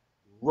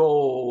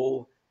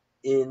role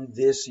in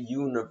this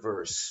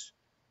universe.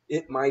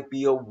 It might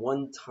be a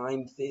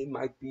one-time thing, it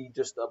might be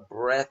just a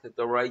breath at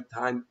the right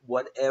time,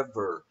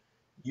 whatever.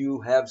 You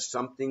have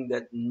something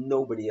that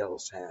nobody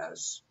else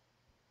has.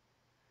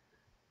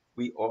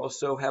 We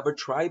also have a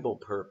tribal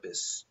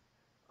purpose.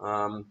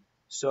 When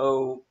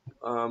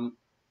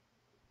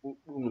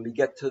we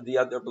get to the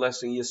other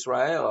blessing,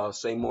 Yisrael, I'll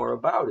say more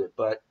about it.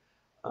 But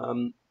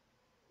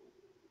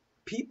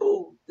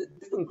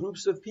different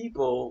groups of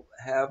people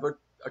have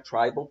a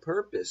tribal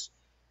purpose.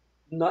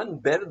 None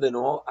better than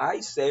all.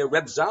 I say,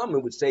 Reb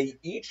Zalman would say,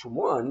 each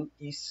one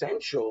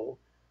essential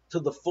to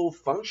the full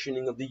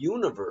functioning of the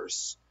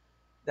universe.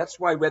 That's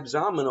why Reb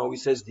Zalman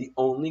always says the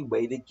only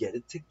way to get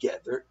it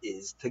together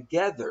is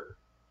together.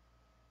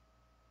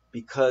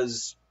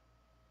 Because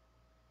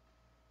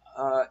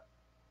a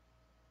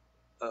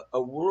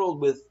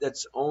world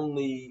that's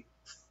only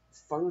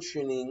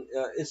functioning,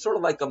 it's sort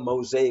of like a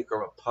mosaic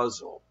or a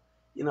puzzle.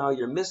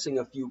 You're missing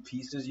a few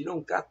pieces. You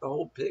don't got the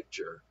whole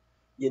picture.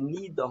 You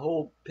need the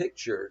whole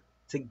picture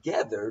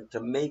together to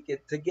make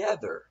it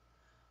together.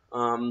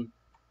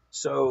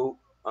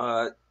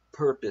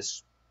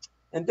 Purpose.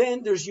 And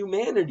then there's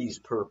humanity's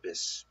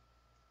purpose.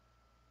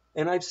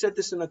 And I've said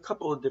this in a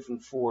couple of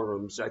different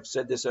forums. I've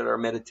said this at our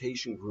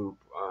meditation group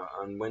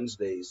on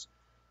Wednesdays,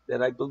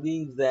 that I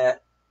believe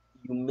that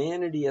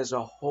humanity as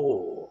a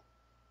whole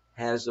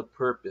has a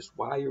purpose.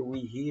 Why are we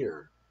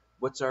here?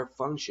 What's our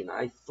function?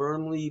 I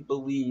firmly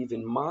believe,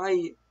 in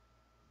my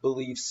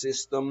belief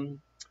system,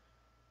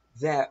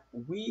 that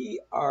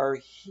we are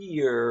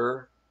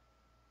here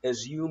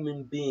as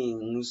human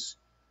beings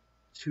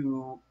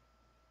to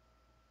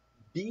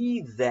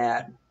be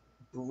that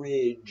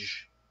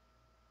bridge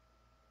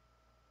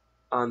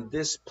on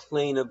this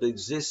plane of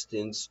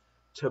existence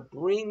to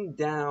bring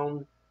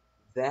down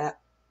that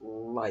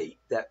light.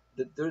 That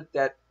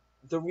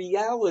the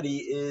reality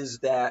is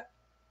that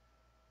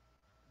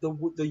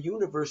the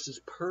universe is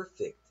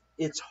perfect.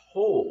 It's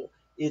whole.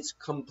 It's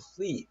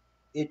complete.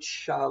 It's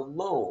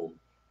shalom.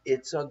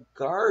 It's a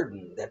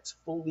garden that's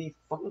fully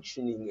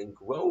functioning and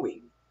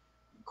growing.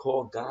 We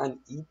call Gan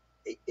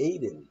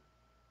Eden.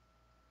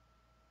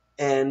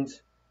 And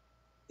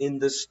in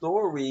the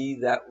story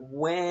that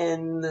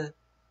when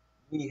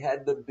we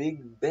had the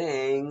Big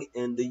Bang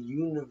and the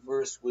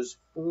universe was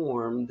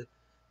formed,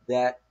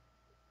 that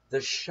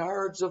the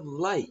shards of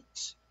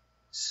light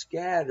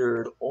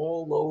scattered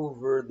all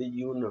over the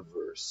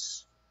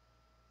universe.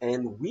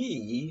 And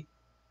we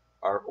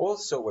are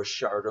also a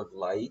shard of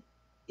light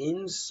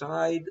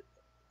inside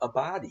a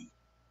body.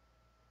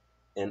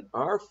 And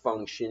our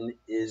function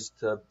is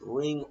to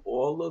bring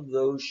all of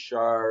those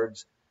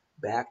shards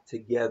back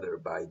together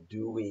by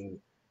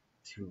doing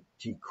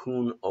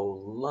tikkun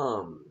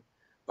olam,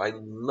 by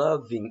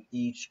loving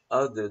each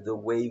other the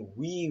way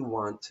we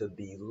want to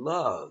be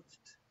loved,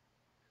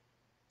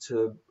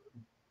 to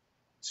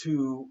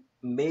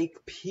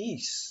make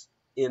peace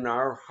in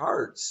our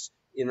hearts,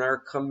 in our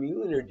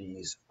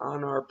communities,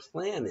 on our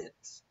planet,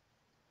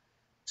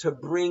 to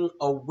bring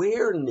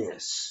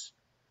awareness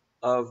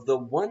of the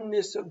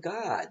oneness of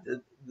God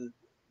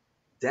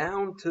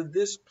down to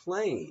this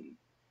plane.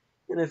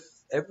 And if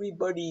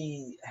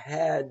everybody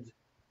had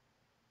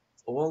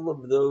all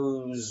of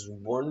those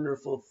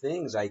wonderful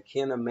things, I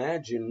can't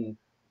imagine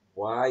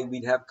why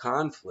we'd have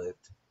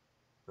conflict.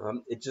 There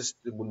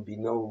wouldn't be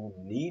no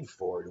need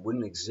for it. It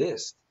wouldn't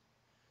exist.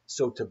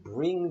 So to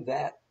bring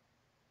that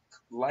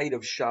light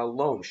of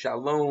shalom,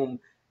 shalom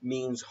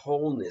means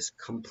wholeness,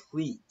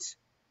 complete.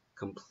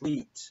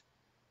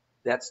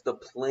 That's the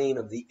plane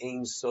of the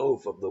Ein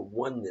Sof, of the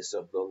oneness,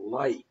 of the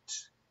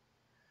light.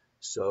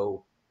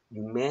 So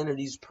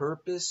humanity's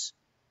purpose,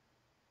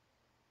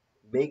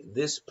 make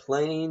this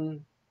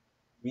plane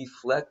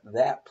reflect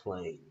that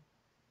plane.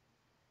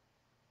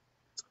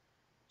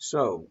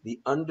 So the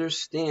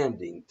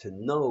understanding to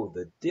know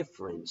the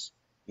difference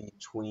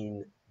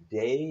between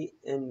day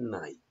and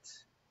night.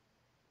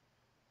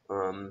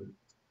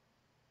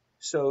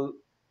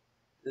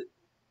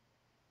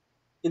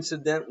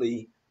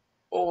 Incidentally,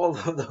 all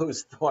of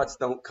those thoughts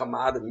don't come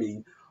out of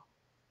me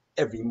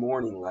every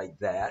morning like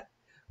that.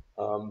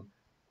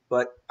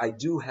 But I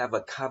do have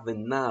a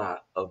kavanah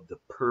of the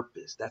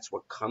purpose. That's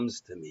what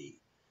comes to me.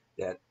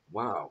 That,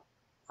 wow,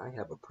 I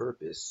have a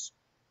purpose.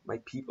 My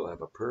people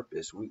have a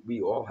purpose.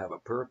 We all have a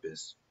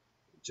purpose.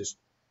 It just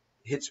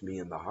hits me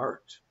in the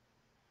heart.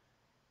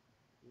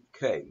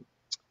 Okay,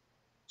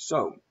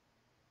 so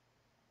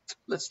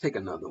let's take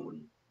another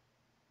one.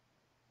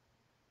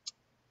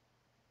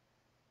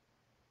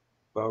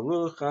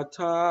 Baruch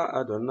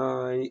atah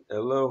Adonai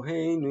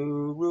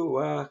Eloheinu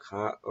Ruach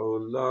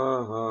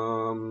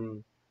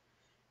HaOlam.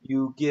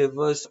 You give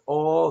us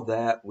all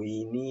that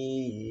we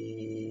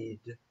need.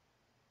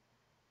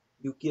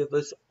 You give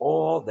us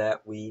all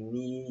that we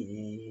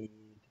need.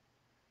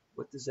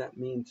 What does that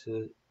mean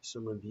to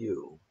some of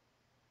you?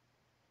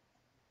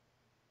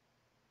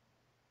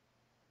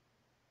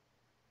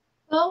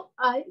 Well,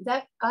 I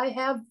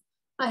have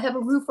a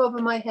roof over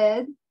my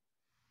head.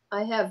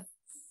 I have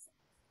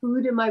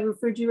food in my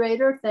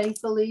refrigerator,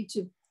 thankfully,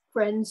 to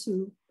friends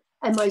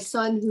and my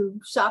son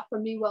who shop for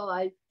me while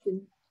I've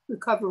been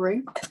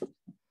recovering.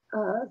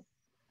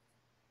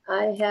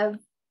 I have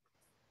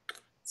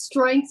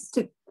strength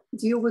to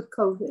deal with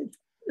COVID.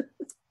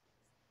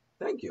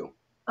 Thank you.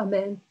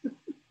 Amen.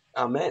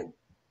 Amen.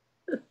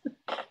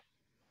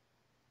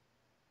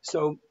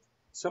 So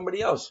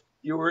somebody else,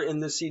 you were in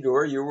the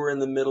Siddur, you were in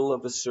the middle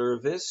of a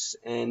service,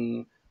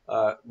 and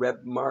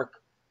Reb Marc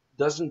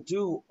doesn't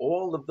do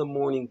all of the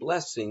morning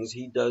blessings.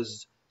 He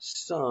does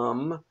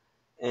some,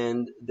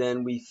 and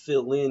then we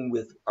fill in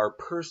with our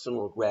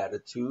personal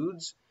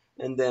gratitudes,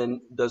 and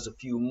then does a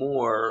few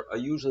more,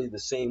 usually the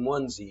same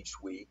ones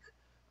each week.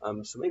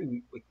 So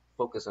maybe we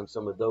focus on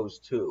some of those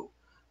too.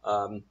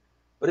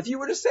 But if you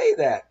were to say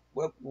that,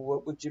 what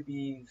would you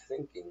be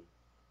thinking?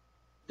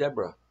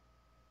 Deborah?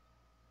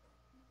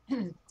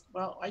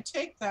 Well, I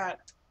take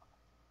that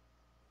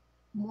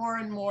more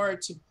and more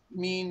to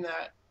mean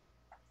that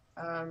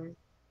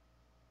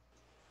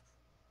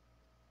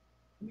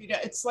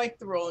it's like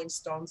the Rolling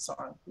Stones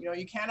song. You know,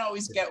 you can't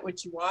always get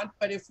what you want,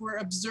 but if we're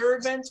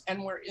observant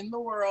and we're in the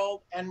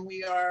world and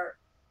we are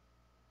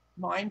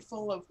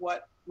mindful of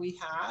what we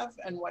have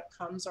and what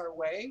comes our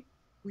way,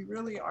 we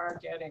really are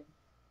getting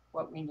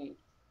what we need.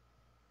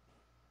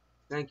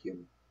 Thank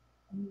you.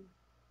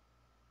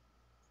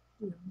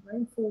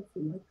 Mindful for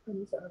what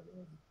comes our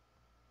way.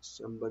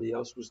 Somebody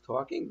else was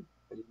talking?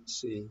 I didn't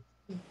see.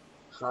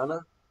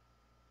 Hannah?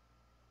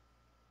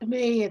 To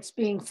me, it's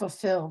being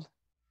fulfilled.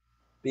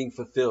 Being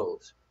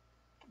fulfilled.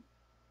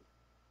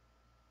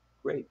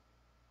 Great.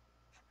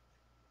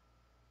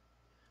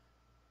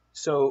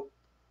 So,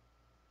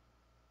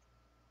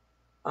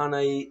 on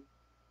a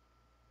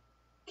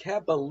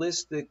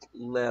Kabbalistic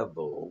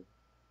level,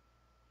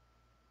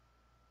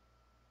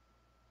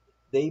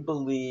 they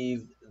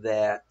believe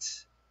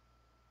that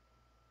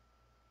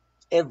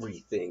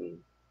everything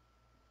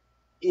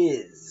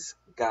is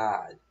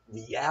God.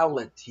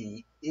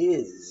 Reality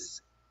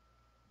is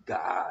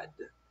God.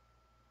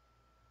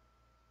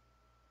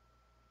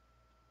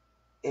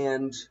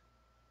 And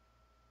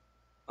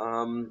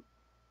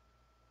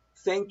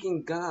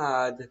thanking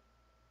God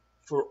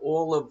for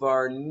all of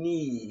our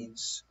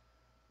needs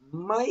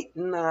might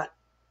not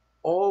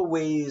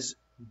always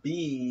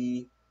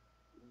be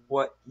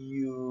what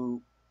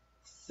you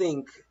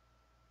think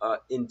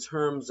in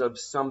terms of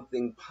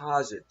something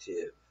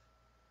positive.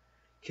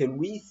 Can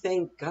we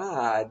thank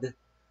God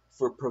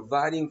for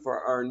providing for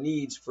our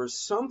needs for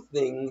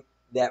something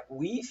that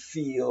we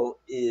feel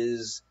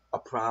is a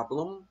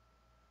problem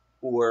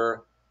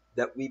or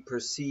that we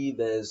perceive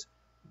as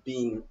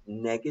being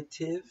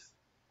negative?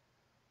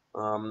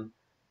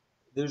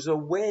 There's a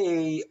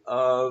way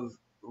of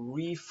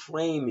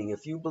reframing.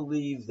 If you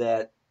believe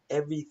that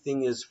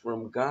everything is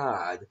from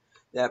God,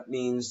 that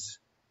means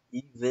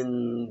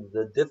even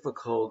the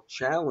difficult,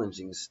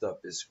 challenging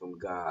stuff is from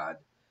God.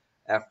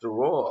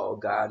 After all,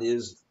 God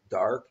is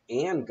dark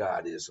and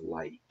God is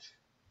light.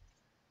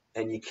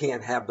 And you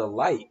can't have the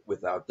light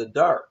without the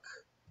dark.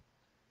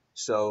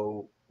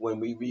 So when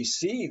we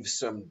receive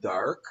some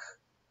dark,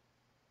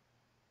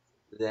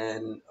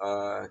 then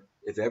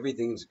if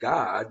everything's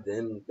God,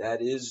 then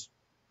that is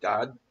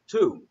God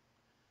too.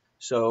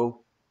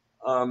 So,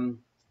 and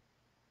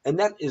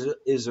that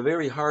is a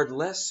very hard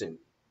lesson.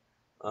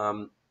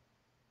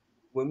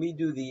 When we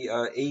do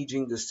the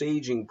Aging to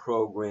Saging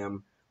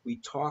program, we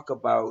talk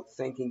about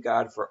thanking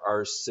God for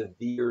our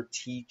severe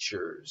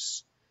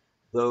teachers,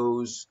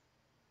 those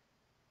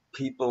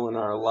people in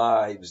our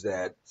lives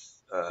that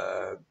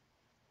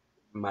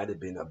might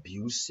have been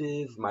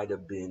abusive, might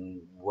have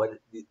been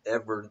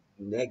whatever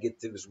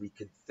negatives we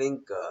could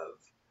think of.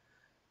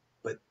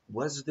 But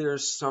was there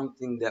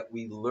something that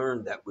we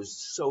learned that was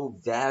so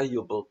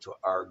valuable to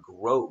our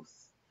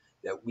growth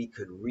that we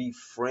could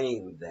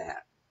reframe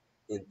that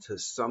into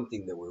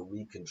something that where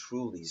we can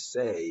truly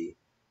say,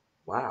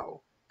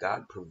 wow,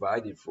 God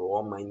provided for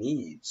all my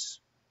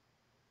needs?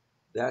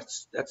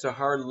 That's a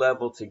hard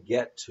level to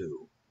get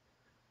to.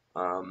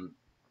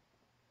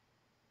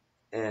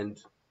 And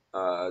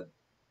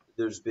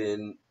there's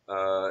been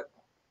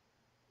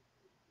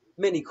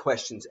many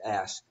questions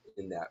asked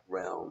in that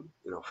realm.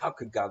 You know, how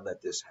could God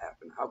let this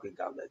happen? How could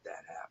God let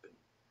that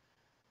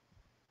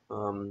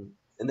happen?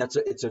 And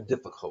it's a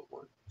difficult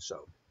one.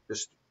 So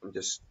I'm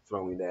just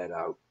throwing that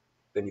out.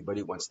 If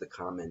anybody wants to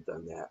comment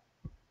on that.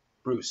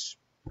 Bruce.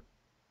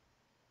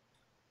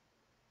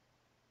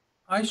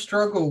 I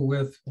struggle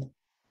with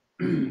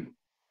the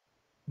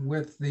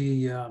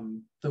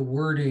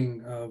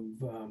wording of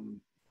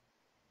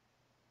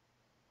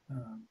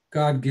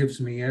God gives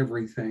me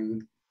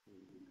everything.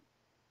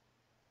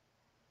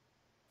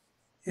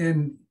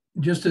 And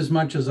just as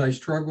much as I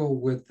struggle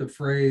with the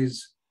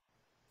phrase,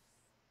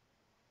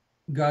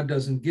 God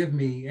doesn't give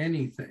me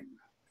anything.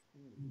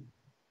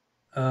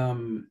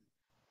 I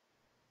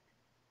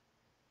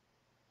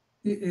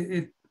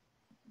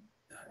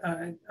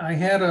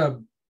had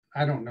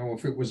I don't know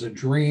if it was a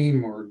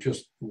dream or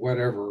just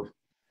whatever.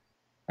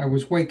 I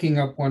was waking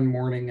up one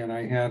morning and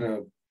I had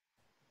a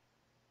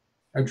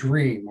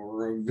dream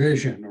or a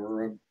vision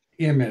or an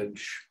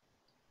image.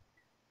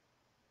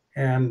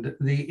 And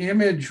the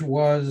image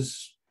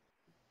was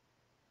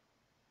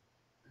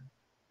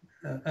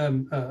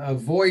a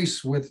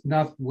voice with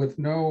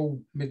no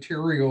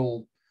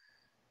material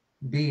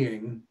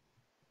being.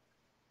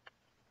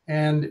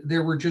 And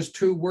there were just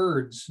two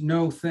words,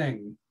 no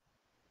thing.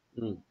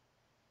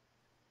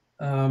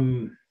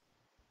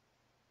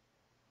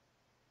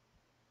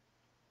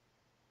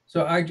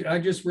 So I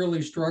just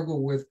really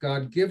struggle with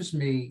God gives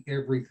me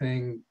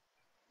everything,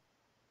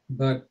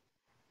 but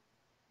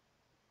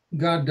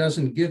God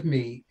doesn't give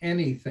me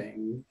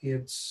anything.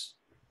 It's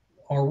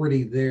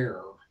already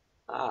there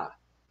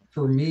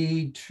for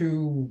me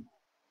to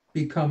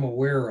become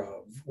aware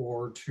of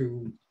or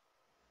to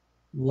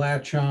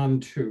latch on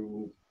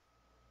to,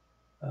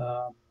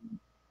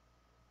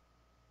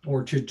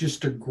 or to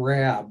just to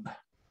grab.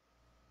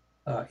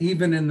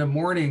 Even in the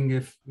morning,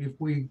 if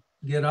we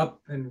get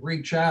up and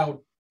reach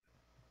out,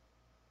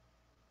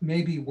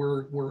 maybe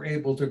we're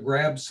able to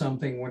grab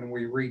something when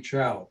we reach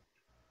out.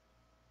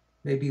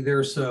 Maybe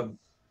there's an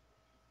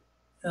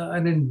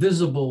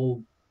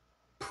invisible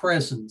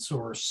presence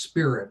or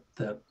spirit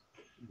that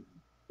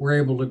we're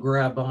able to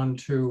grab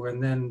onto,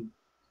 and then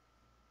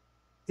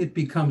it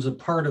becomes a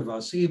part of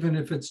us, even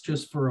if it's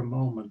just for a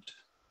moment.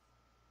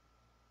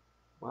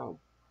 Wow,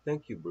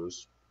 thank you,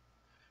 Bruce.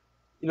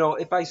 You know,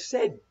 if I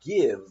said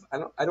give,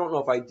 I don't know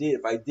if I did.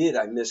 If I did,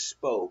 I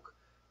misspoke,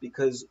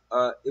 because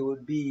it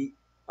would be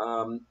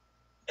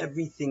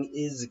everything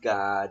is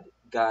God.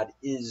 God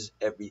is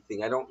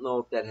everything. I don't know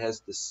if that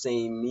has the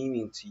same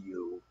meaning to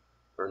you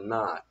or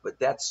not, but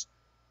that's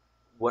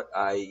what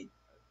I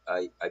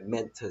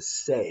meant to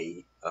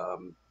say. I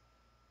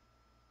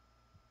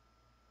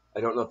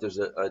don't know if there's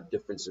a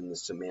difference in the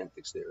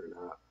semantics there or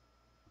not.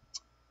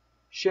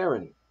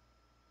 Sharon.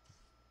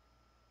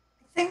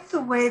 I think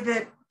the way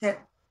that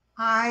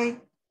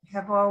I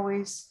have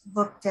always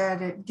looked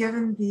at it,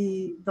 given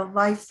the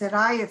life that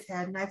I have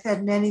had, and I've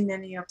had many,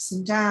 many ups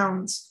and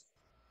downs,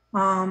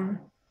 I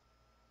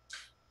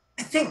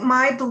think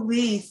my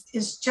belief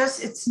is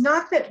just, it's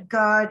not that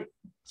God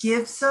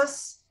gives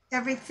us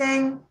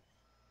everything,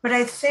 but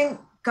I think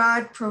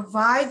God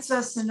provides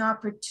us an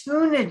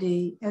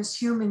opportunity as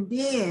human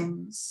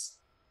beings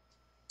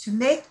to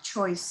make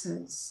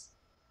choices.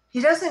 He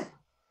doesn't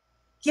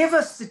give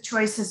us the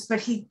choices,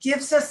 but he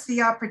gives us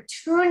the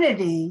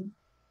opportunity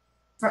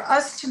for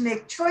us to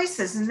make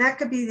choices. And that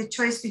could be the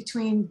choice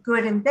between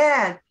good and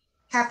bad,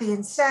 happy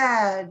and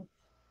sad.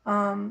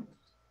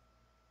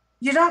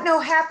 You don't know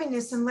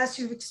happiness unless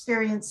you've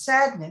experienced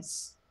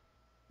sadness.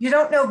 You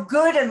don't know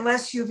good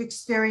unless you've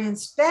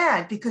experienced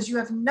bad, because you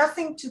have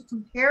nothing to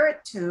compare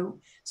it to.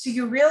 So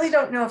you really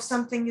don't know if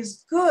something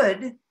is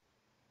good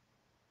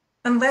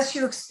unless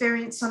you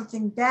experience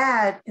something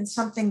bad and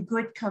something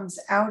good comes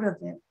out of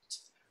it.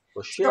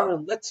 Well,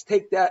 Sharon, let's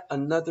take that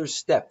another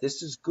step.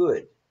 This is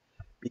good,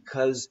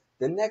 because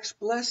the next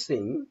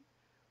blessing,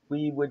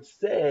 we would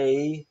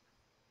say,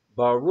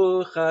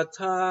 Baruch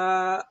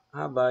atah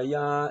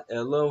Havaya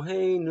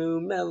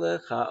Eloheinu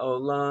melech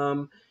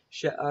haolam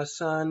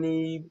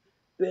she'asani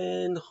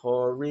ben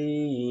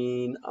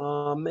chorin.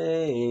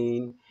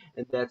 Amen.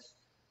 And that's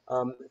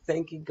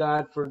thanking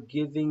God for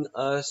giving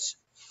us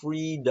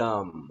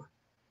freedom.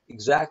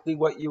 Exactly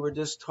what you were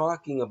just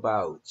talking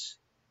about.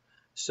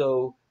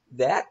 So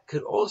that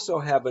could also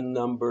have a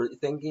number,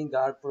 thanking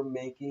God for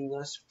making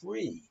us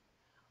free,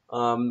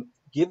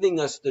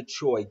 giving us the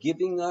choice,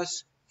 giving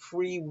us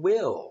free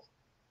will.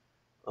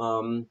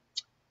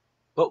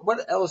 But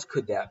what else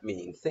could that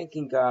mean?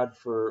 Thanking God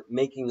for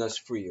making us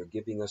free or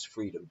giving us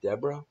freedom.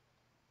 Deborah?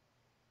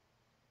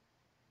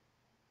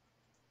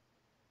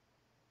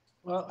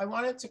 Well, I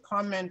wanted to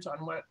comment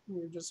on what we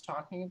were just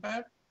talking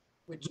about,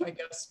 which I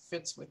guess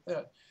fits with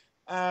it.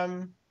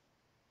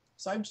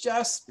 So I've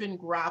just been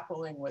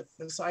grappling with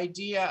this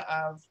idea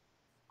of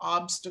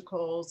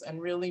obstacles, and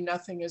really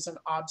nothing is an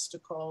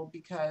obstacle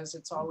because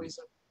it's always,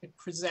 it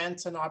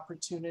presents an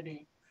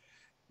opportunity.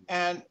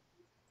 And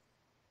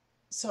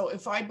so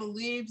if I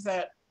believe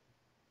that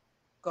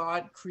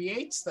God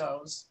creates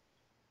those,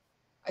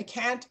 I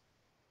can't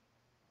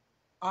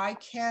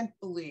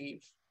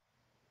believe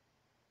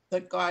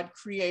that God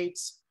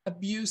creates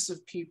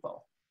abusive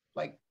people,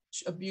 like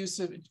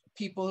abusive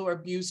people who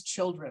abuse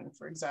children,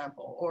 for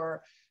example,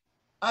 or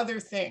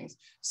other things.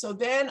 So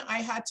then I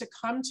had to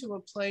come to a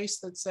place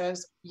that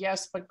says,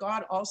 yes, but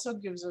God also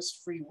gives us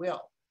free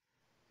will.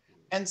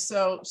 And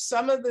so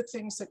some of the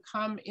things that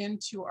come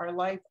into our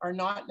life are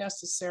not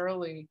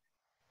necessarily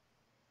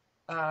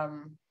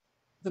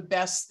the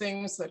best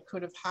things that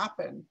could have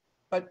happened,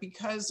 but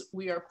because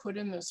we are put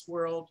in this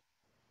world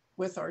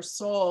with our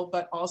soul,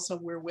 but also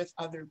we're with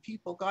other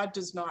people, God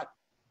does not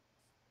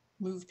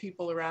move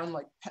people around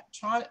like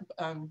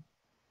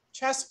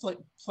chess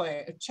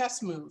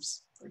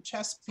moves or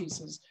chess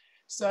pieces.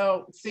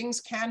 So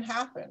things can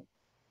happen.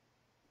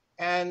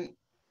 And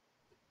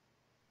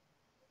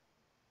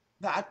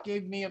that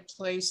gave me a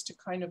place to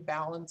kind of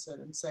balance it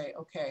and say,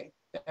 okay,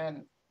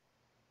 then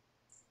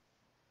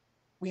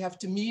we have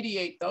to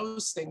mediate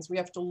those things. We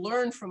have to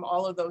learn from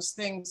all of those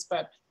things,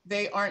 but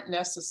they aren't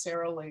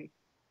necessarily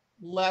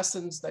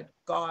lessons that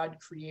God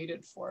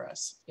created for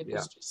us. It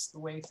was just the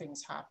way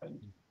things happened.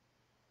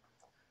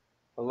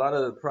 a lot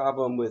of the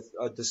problem with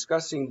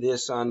discussing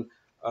this on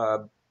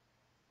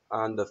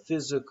the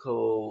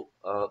physical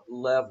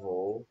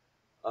level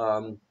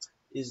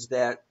is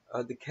that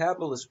the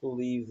Kabbalists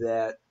believe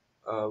that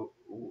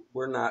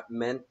we're not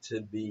meant to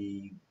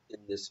be in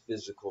this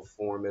physical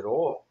form at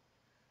all.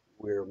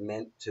 We're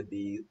meant to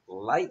be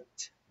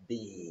light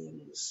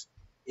beings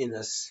in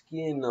a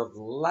skin of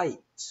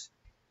light,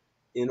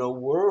 in a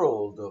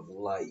world of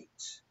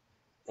light,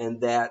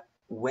 and that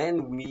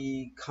when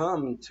we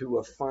come to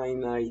a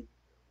finite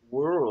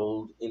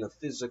world in a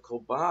physical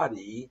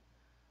body,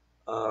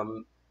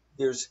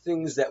 there's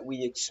things that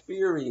we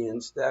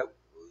experience that,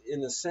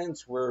 in a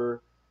sense, we're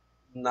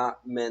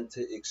not meant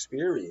to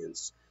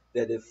experience.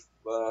 That if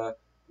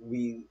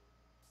we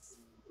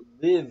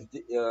lived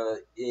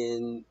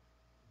in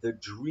the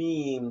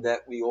dream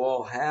that we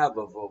all have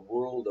of a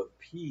world of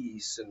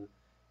peace, and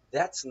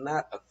that's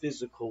not a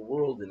physical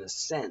world in a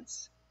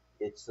sense.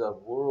 It's a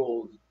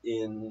world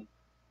in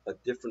a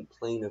different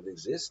plane of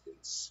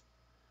existence.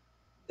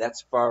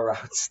 That's far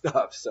out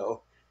stuff.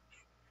 So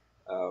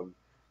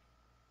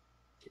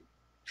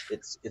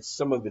it's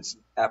some of it's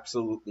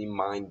absolutely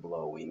mind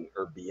blowing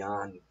or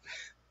beyond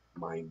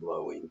mind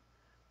blowing.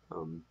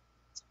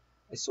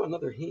 I saw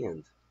another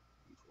hand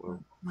before.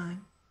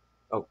 Mine.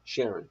 Oh,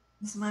 Sharon.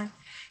 Is mine.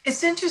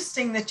 It's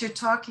interesting that you're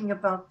talking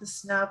about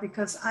this now,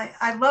 because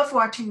I love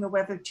watching the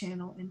Weather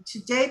Channel, and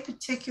today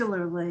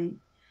particularly,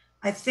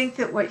 I think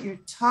that what you're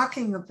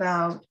talking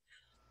about,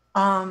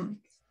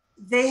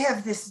 they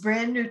have this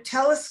brand new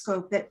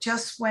telescope that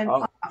just went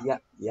up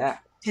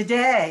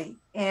today,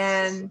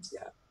 and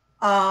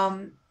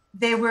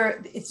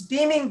it's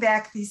beaming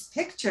back these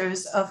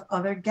pictures of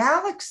other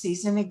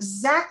galaxies, and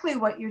exactly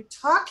what you're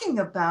talking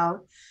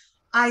about.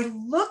 I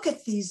look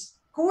at these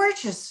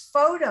gorgeous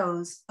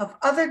photos of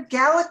other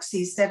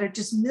galaxies that are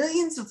just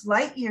millions of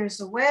light years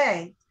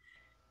away,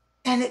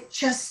 and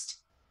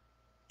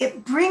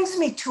it brings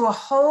me to a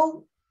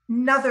whole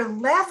nother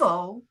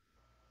level,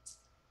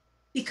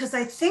 because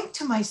I think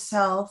to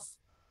myself,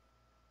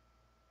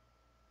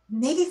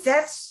 maybe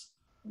that's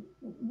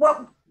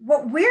what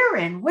we're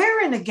in.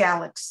 We're in a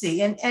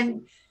galaxy,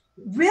 and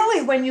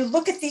really, when you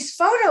look at these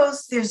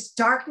photos, there's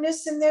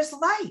darkness and there's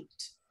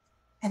light,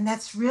 and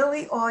that's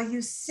really all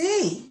you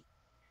see.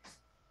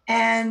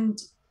 And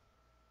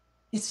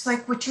it's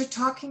like what you're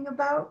talking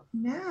about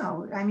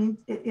now. I mean,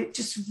 it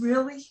just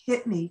really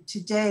hit me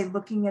today,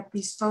 looking at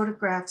these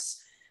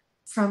photographs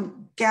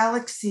from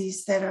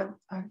galaxies that are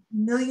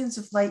millions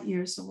of light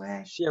years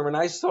away. Sharon,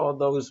 I saw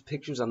those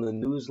pictures on the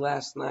news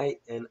last night,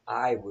 and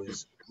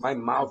my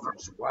mouth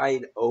was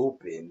wide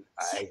open.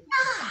 It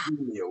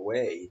blew me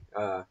away.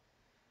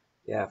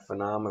 Yeah,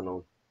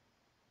 phenomenal.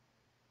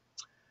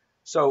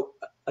 So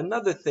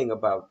another thing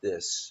about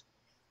this,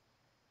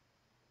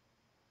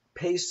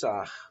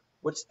 Pesach,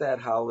 what's that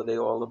holiday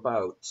all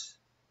about?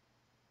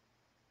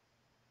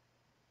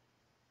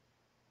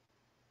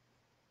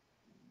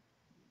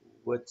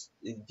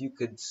 If you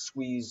could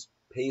squeeze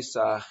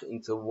Pesach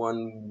into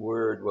one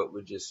word, what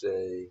would you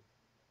say?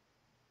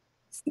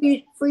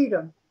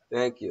 Freedom.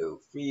 Thank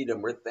you.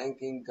 Freedom. We're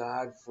thanking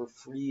God for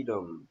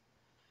freedom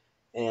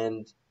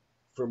and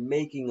for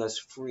making us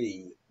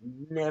free.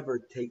 Never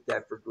take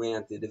that for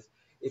granted.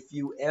 If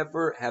you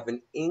ever have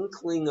an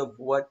inkling of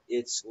what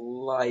it's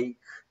like,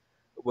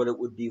 what it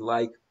would be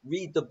like,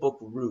 read the book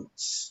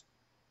Roots,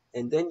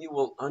 and then you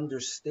will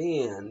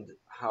understand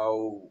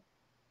how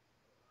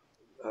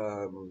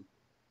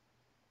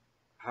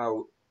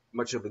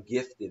much of a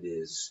gift it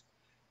is.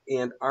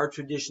 And our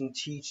tradition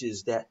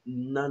teaches that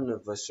none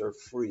of us are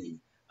free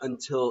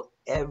until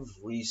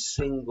every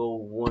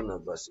single one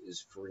of us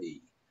is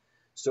free.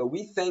 So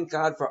we thank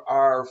God for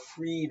our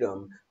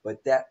freedom,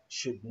 but that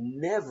should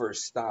never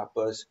stop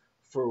us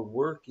for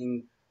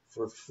working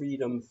for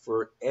freedom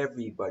for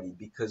everybody,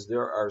 because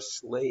there are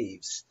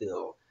slaves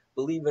still.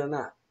 Believe it or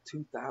not,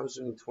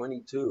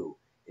 2022,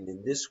 and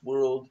in this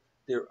world,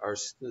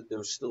 there's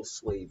still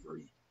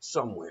slavery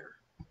somewhere.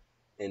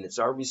 And it's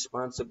our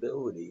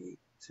responsibility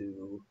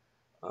to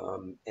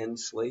end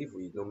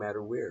slavery no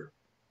matter where.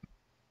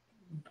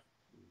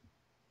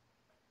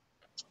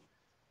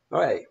 All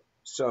right,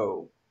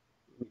 so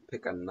let me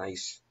pick a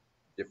nice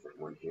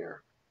different one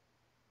here.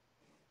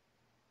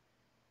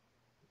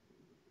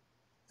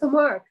 So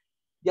Marc.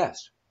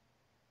 Yes.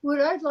 What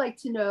I'd like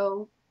to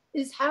know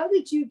is, how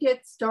did you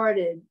get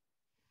started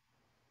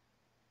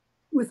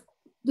with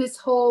this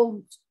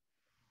whole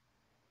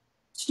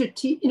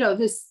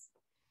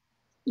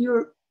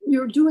you're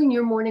doing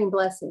your morning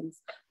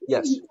blessings.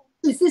 Yes.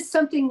 Is this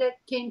something that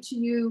came to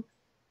you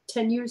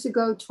 10 years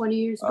ago, 20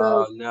 years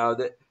ago? No,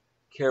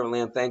 Carol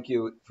Ann, thank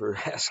you for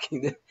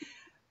asking that.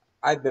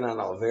 I've been on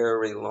a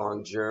very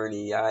long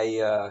journey.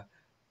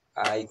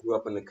 I grew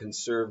up in a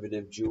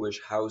conservative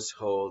Jewish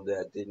household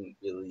that didn't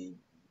really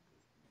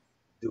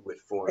do it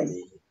for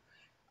me.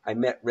 I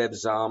met Reb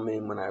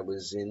Zalman when I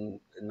was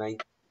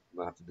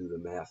I'll have to do the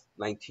math,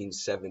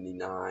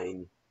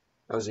 1979.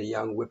 I was a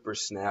young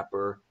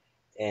whippersnapper,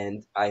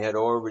 and I had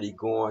already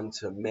gone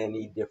to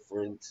many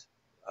different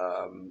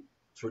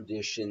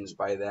traditions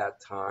by that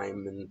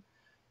time,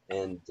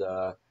 and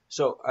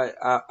so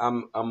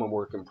I'm a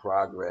work in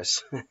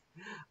progress.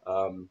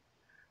 um,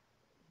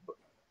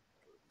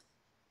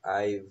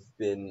 I've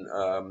been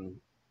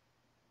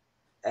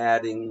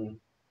adding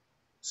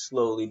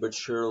slowly but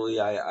surely.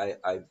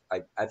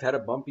 I've had a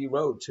bumpy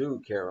road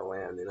too, Carol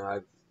Ann, and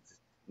I've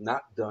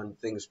not done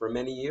things for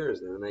many years,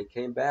 and then I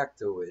came back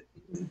to it,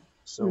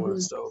 so on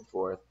and so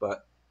forth.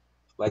 But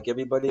like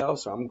everybody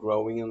else, I'm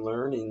growing and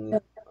learning.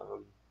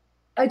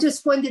 I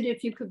just wondered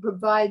if you could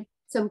provide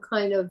some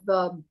kind of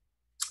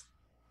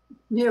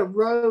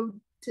road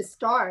to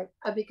start,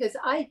 because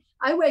I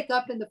wake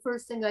up and the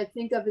first thing I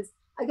think of is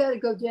I got to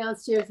go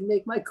downstairs and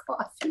make my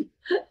coffee.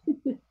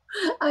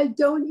 I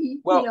don't eat.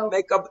 Well,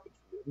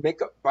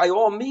 make up by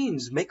all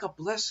means, make a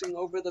blessing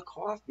over the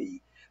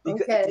coffee.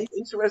 Because Okay.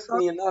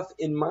 Interestingly enough,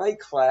 in my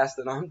class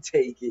that I'm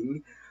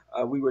taking,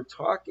 we were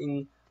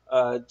talking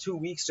 2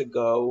 weeks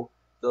ago.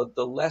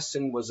 The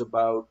lesson was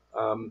about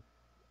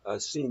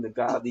seeing the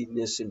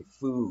godliness in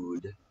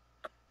food,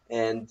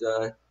 and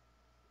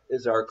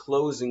as our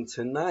closing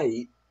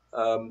tonight,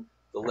 the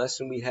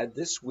lesson we had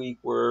this week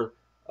were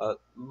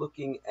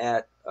looking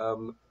at,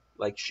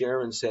 like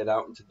Sharon said,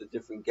 out into the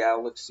different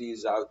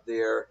galaxies out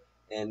there,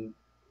 and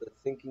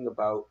thinking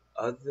about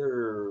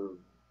other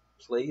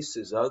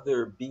places,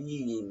 other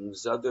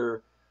beings,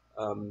 other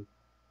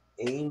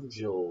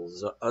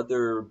angels,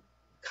 other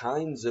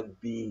kinds of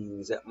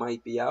beings that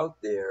might be out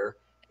there.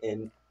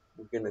 And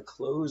we're going to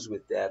close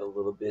with that a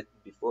little bit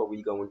before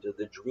we go into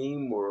the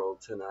dream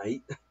world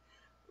tonight.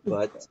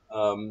 But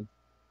I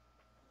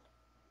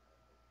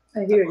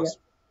hear you.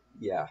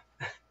 Yeah.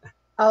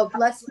 Oh,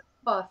 bless the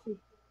coffee.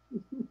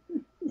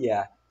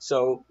 Yeah.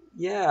 So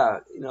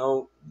yeah,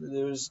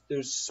 there's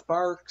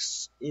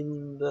sparks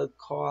in the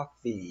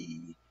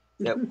coffee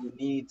that we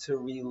need to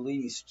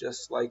release,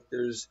 just like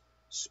there's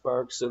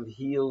sparks of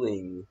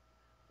healing.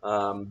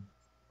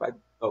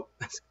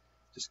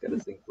 Just got a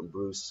thing from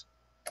Bruce.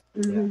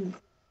 Yeah.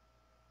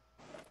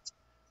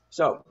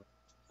 So,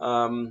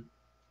 let me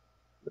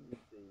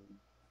see.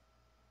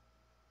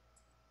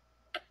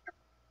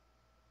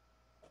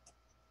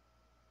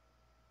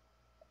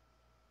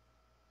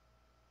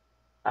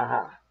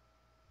 Aha.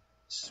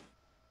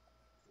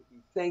 We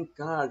thank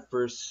God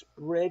for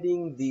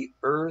spreading the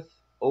earth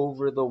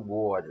over the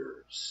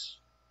waters.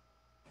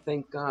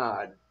 Thank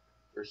God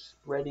for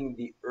spreading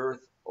the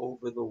earth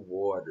over the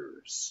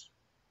waters.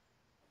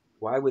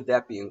 Why would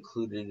that be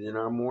included in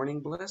our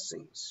morning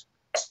blessings?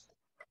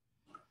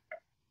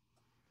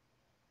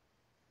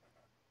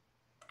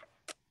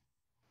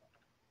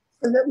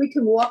 So that we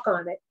can walk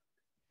on it.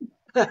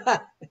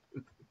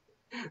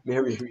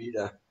 Mary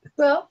Rita.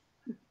 Well,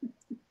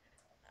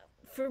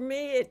 for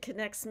me, it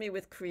connects me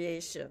with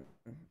creation,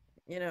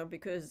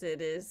 because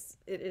it is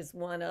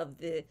one of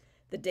the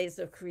days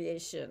of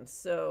creation.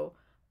 So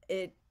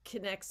it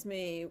connects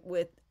me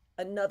with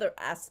another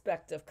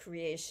aspect of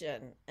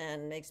creation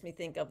and makes me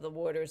think of the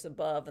waters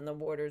above and the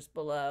waters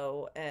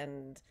below,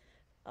 and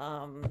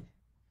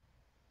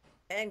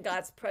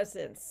God's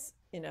presence,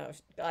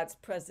 God's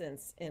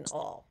presence in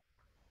all.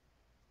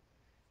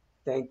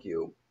 Thank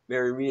you.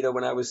 Mary Rita,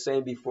 when I was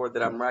saying before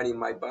that I'm riding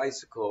my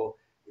bicycle,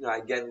 I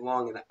get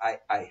along, and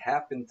I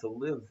happen to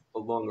live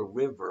along a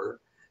river.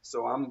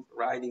 So I'm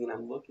riding and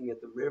I'm looking at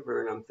the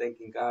river and I'm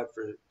thanking God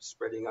for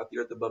spreading out the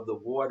earth above the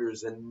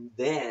waters. And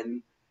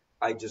then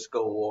I just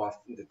go off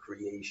into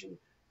creation.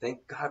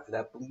 Thank God for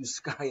that blue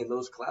sky and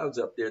those clouds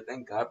up there.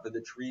 Thank God for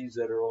the trees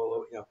that are all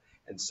over,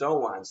 and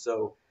so on.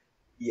 So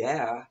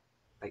yeah,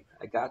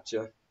 I got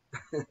you.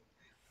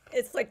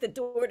 It's like the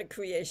door to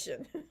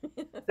creation.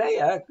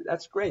 Yeah,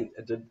 that's great.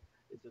 It's a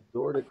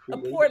door to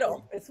creation. A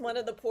portal. It's one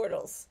of the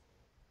portals.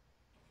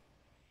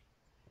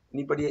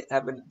 Anybody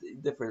have a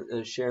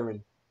different,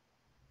 Sharon?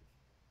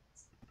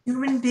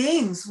 Human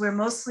beings, we're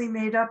mostly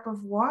made up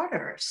of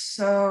water.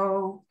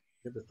 So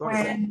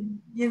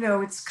when,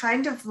 it's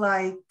kind of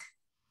like,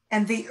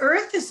 and the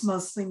earth is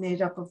mostly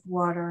made up of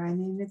water. I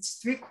mean, it's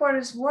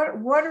 3/4 water.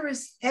 Water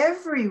is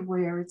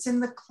everywhere. It's in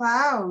the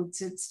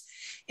clouds.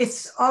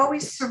 It's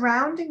always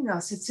surrounding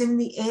us. It's in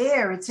the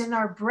air. It's in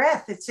our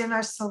breath. It's in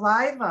our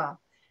saliva.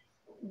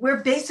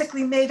 We're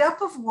basically made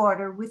up of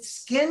water with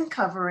skin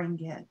covering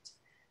it.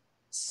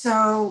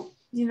 So,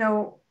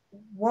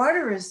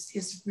 water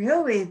is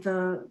really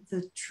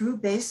the true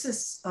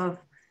basis of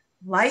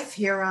life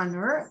here on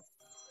earth.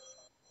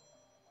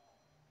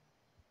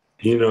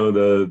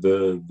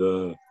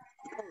 The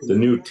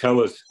new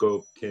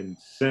telescope can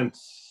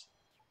sense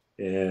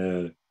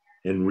and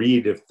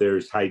read if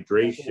there's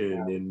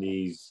hydration in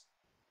these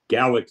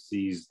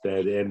galaxies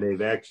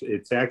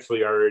it's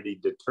actually already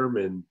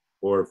determined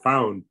or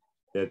found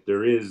that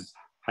there is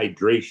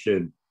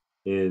hydration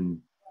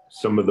in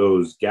some of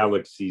those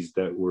galaxies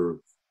that were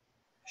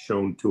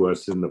shown to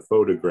us in the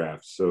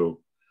photographs.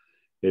 So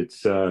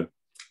it's out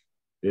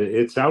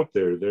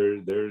there.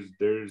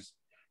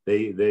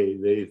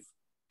 They've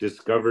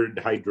discovered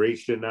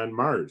hydration on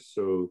Mars.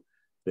 So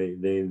they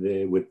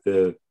with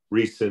the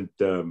recent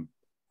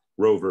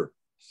rover.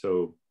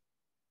 So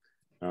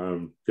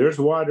There's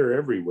water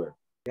everywhere.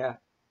 Yeah.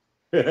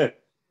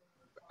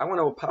 I want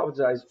to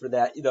apologize for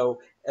that. You know,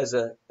 as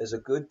a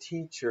good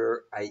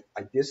teacher, I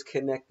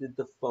disconnected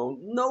the phone.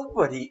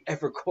 Nobody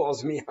ever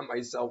calls me on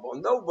my cell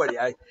phone. Nobody.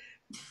 I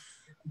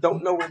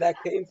don't know where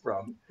that came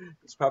from.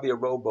 It's probably a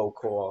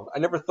robocall. I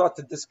never thought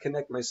to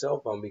disconnect my cell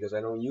phone because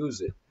I don't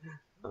use it.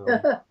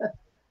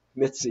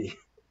 Mitzi.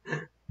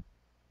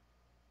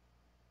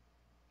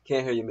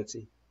 Can't hear you,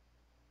 Mitzi.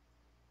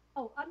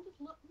 Oh, I'm just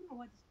looking. You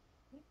know, I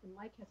think the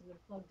mic hasn't been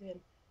plugged in.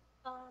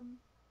 I am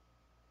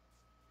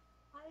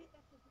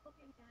just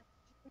looking at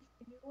Jewish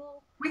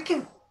renewal.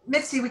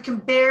 Mitzi, we can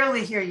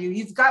barely hear you.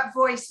 You've got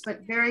voice,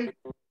 but very.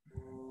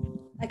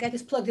 Like I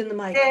just plugged in the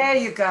mic. There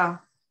you go.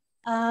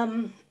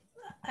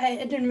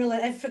 I didn't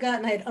realize, I'd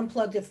forgotten I had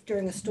unplugged it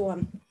during a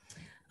storm.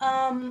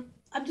 I'm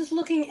just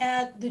looking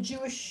at the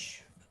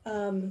Jewish,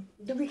 the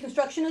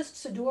Reconstructionist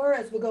Siddur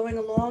as we're going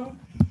along.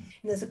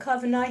 And there's a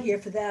kavanah here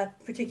for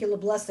that particular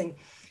blessing.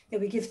 That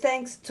we give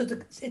thanks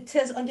to it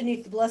says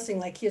underneath the blessing,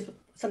 like here's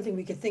something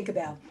we could think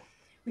about.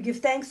 We give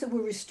thanks that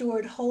we're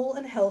restored whole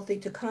and healthy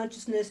to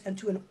consciousness and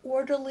to an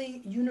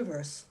orderly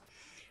universe.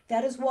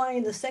 That is why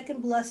in the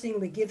second blessing,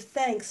 we give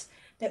thanks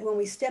that when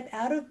we step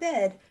out of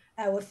bed,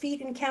 our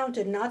feet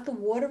encountered not the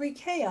watery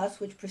chaos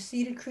which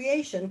preceded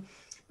creation,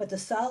 but the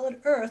solid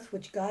earth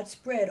which God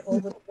spread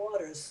over the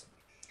waters.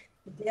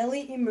 The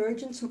daily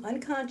emergence from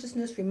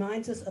unconsciousness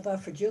reminds us of our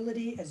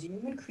fragility as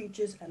human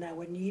creatures and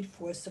our need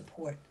for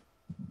support.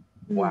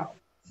 Wow.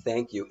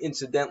 Thank you.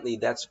 Incidentally,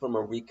 that's from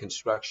a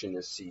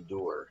Reconstructionist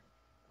Siddur.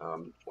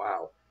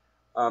 Wow.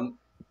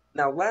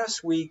 Now,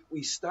 last week,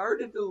 we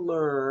started to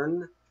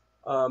learn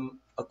a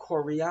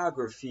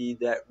choreography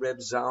that Reb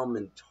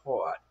Zalman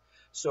taught.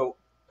 So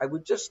I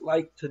would just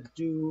like to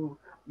do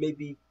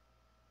maybe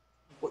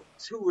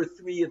 2 or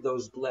 3 of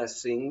those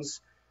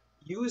blessings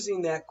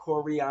using that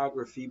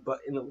choreography, but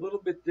in a little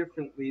bit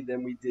differently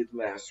than we did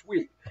last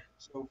week.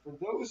 So for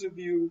those of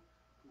you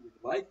who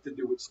would like to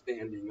do it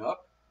standing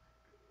up,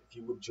 if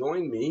you would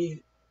join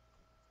me,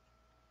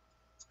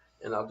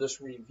 and I'll just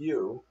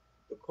review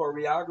the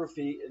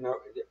choreography.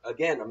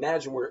 Again,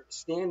 imagine we're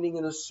standing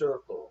in a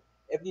circle.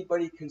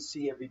 Everybody can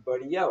see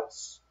everybody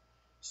else.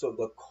 So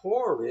the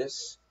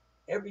chorus,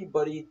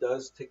 everybody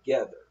does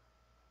together.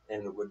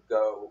 And it would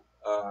go,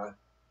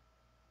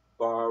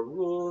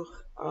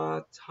 Baruch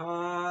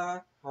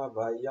atah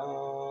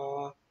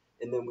havaya,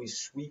 and then we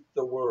sweep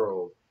the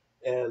world.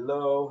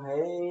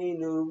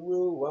 Eloheinu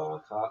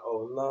ruach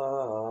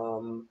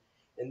haolam.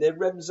 And then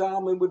Reb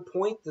Zalman would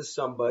point to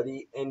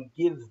somebody and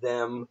give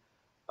them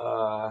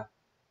an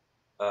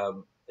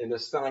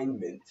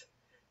assignment.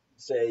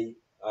 Say,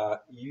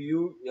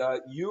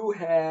 you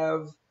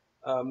have,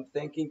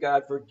 thanking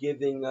God for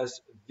giving us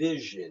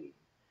vision.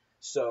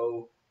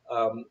 So,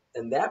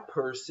 and that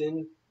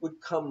person would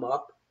come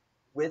up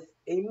with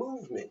a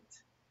movement.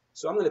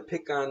 So I'm going to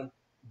pick on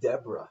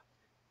Deborah.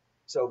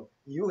 So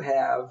you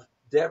have,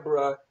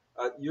 Deborah,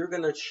 you're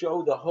going to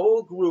show the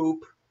whole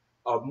group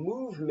a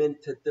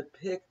movement to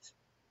depict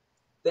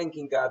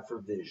thanking God for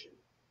vision.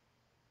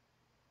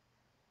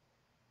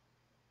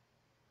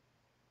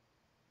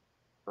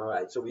 All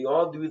right, so we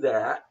all do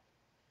that.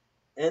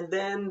 And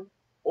then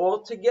all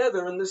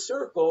together in the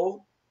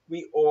circle,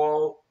 we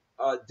all,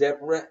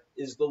 Deborah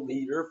is the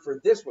leader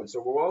for this one.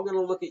 So we're all going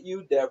to look at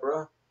you,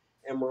 Deborah,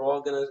 and we're all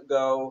going to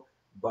go,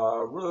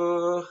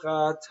 Baruch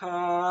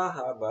atah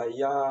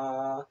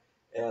havaya,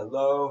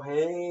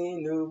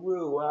 Eloheinu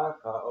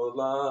ruach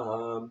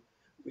haolam.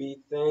 We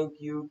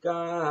thank you,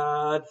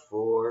 God,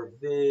 for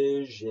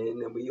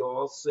vision. And we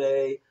all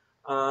say,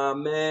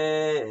 Amen.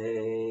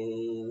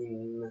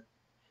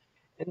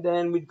 And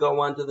then we'd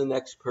go on to the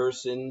next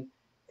person,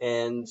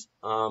 and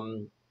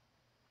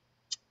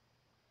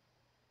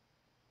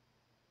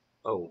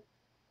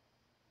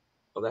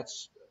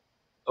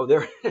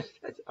there.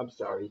 I'm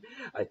sorry.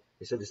 I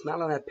said it's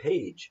not on that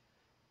page.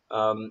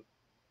 I want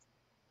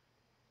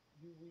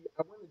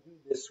to do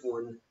this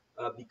one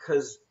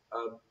because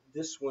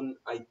this one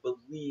I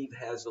believe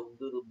has a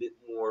little bit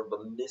more of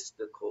a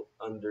mystical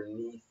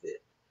underneath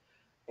it,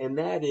 and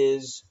that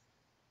is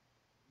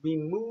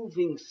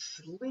removing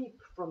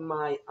sleep from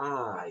my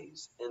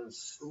eyes and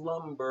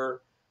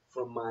slumber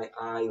from my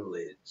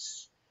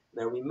eyelids.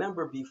 Now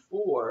remember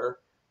before,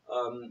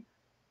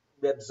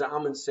 Reb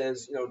Zalman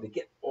says, to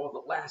get all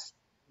the last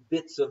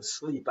bits of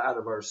sleep out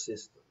of our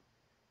system.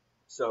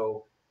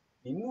 So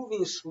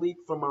removing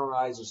sleep from our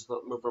eyes and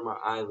slumber from our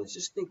eyelids,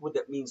 just think what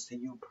that means to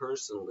you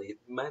personally. It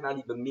might not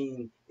even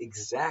mean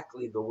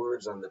exactly the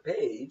words on the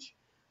page,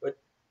 but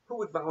who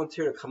would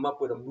volunteer to come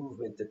up with a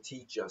movement to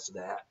teach us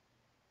that?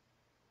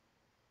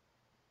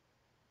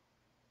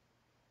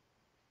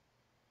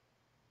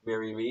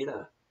 Mary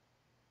Rita.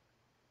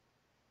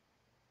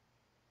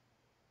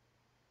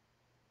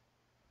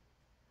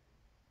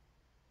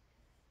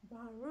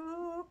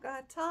 Baruch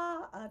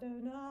atah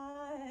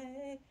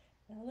Adonai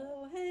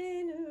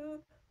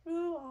Eloheinu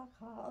ruach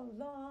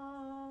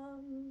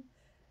haolam.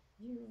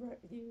 You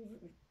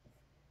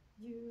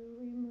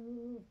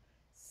remove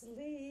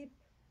sleep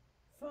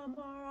from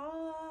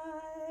our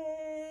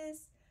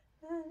eyes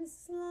and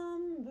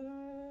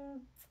slumber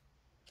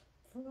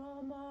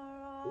from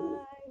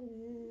our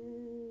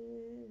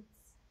eyelids.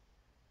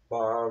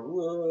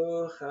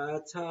 Baruch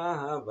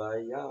atah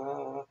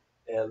vaya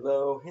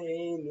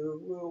Eloheinu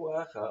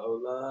ruach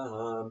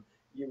haolam.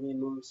 You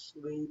remove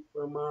sleep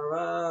from our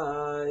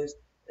eyes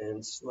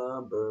and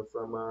slumber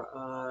from our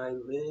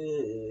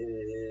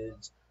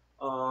eyelids.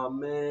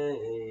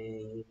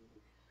 Amen.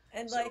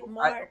 And So like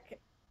Marc,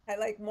 I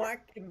like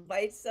Marc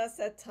invites us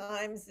at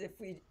times if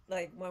we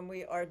like when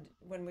we are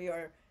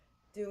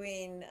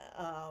doing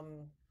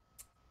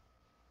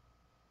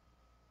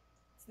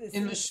this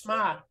In the evening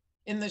Shema,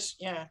 in the,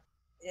 yeah.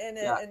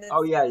 yeah. in this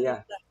Oh yeah, evening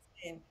yeah.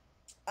 blessing,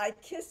 I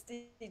kissed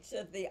each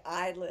of the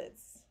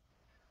eyelids.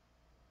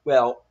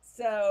 Well,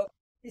 So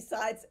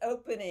besides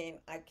opening,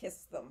 I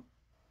kissed them.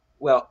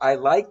 Well, I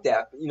like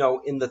that. You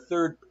know, in the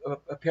third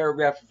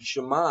paragraph of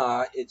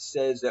Shema, it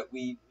says that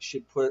we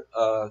should put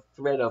a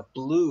thread of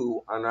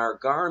blue on our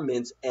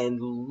garments and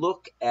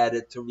look at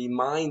it to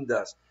remind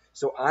us.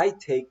 So I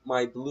take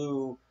my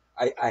blue,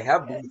 I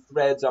have Okay. blue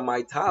threads on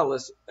my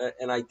tallis,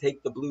 and I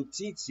take the blue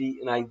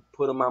tzitzit and I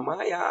put them on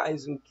my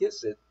eyes and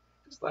kiss it,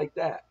 just like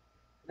that.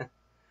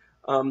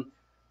 um,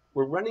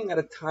 we're running out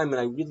of time,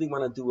 and I really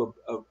want to do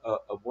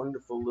a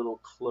wonderful little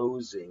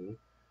closing.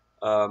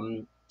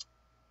 Um,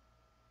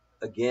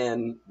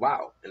 Again,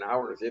 wow, an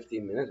hour and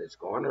 15 minutes, it's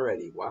gone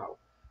already. Wow.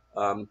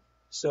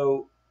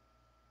 So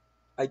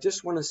I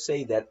just want to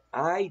say that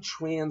I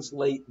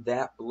translate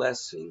that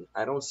blessing.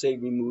 I don't say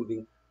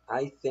removing.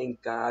 I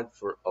thank God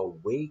for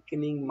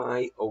awakening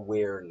my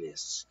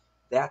awareness.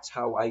 That's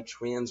how I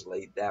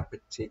translate that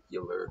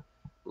particular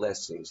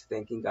blessings.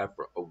 Thanking God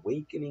for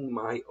awakening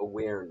my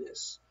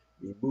awareness,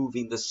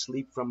 removing the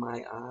sleep from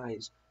my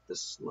eyes, the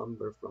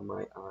slumber from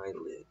my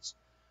eyelids.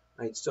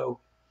 Right, so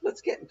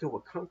let's get into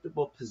a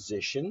comfortable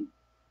position.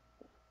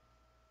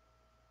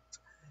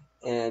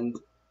 And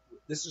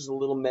this is a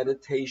little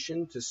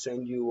meditation to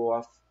send you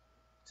off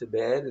to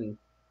bed, and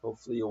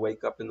hopefully you'll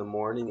wake up in the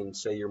morning and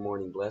say your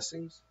morning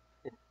blessings.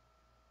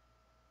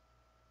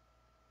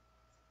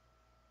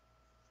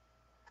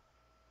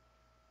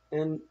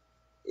 And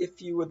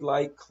if you would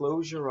like,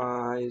 close your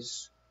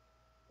eyes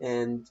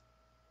and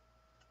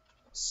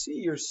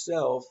see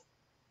yourself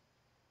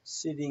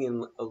sitting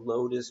in a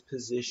lotus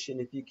position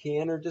if you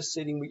can, or just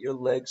sitting with your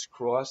legs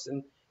crossed.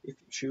 And if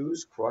you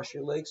choose, cross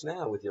your legs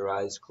now with your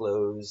eyes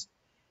closed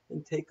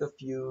and take a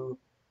few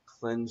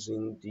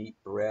cleansing deep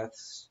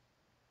breaths.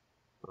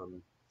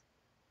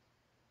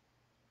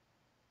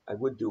 I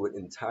would do an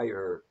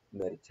entire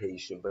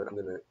meditation, but I'm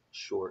going to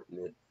shorten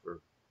it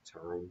for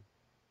time.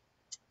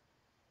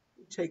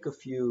 Take a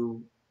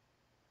few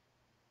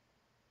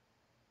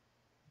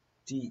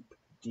deep,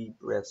 deep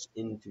breaths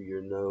in through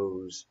your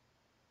nose,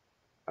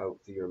 out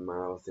through your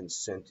mouth, and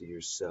center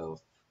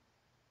yourself.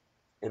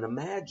 And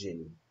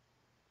imagine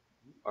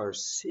you are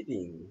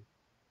sitting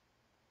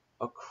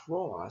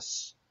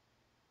across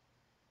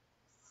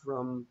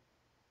from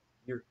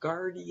your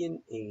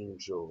guardian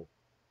angel,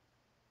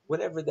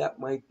 whatever that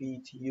might be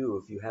to you.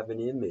 If you have an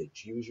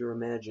image, use your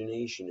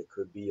imagination. It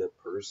could be a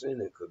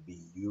person, it could be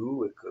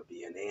you, it could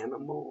be an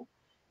animal,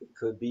 it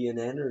could be an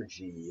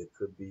energy, it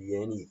could be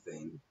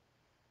anything.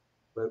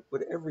 But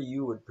whatever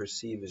you would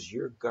perceive as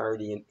your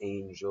guardian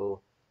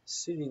angel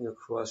sitting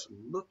across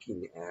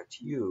looking at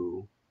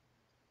you,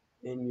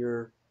 and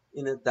you're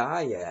in a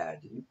dyad.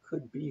 You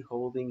could be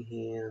holding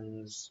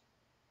hands,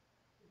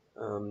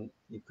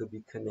 you could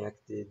be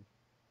connected.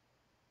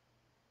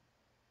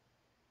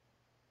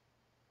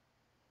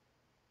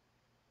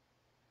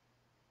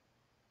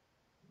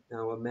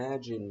 Now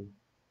imagine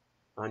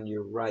on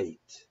your right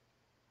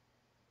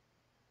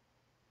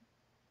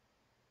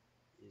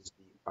is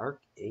the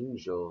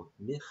Archangel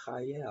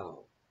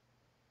Michael,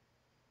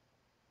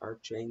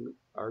 Archangel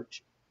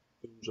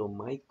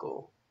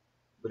Michael,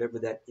 whatever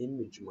that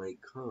image might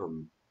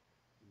come.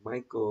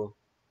 Michael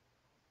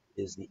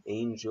is the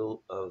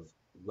angel of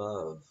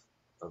love,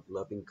 of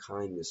loving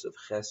kindness, of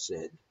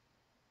chesed.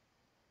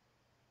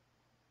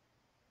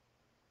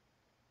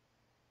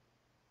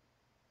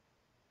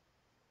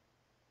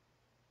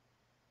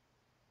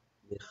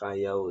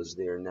 Michael is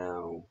there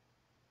now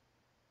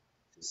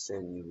to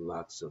send you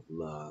lots of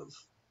love.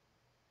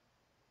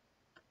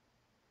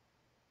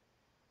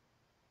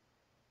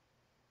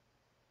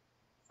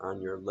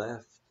 On your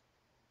left,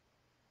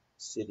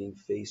 sitting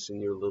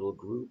facing your little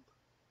group,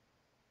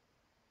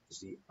 is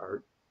the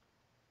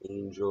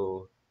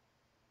Archangel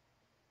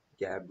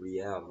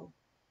Gabriel,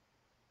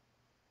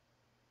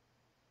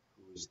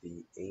 who is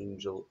the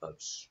angel of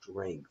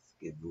strength,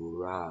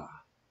 Gevurah,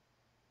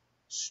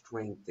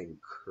 strength and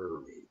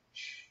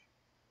courage,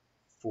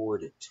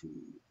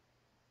 fortitude.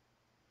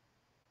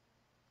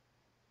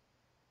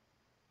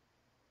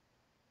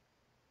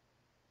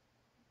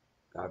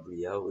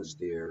 Gabriel is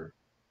there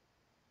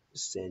to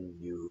send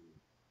you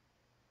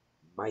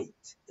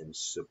might and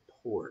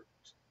support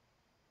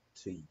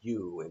to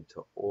you and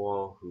to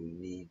all who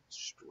need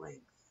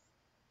strength.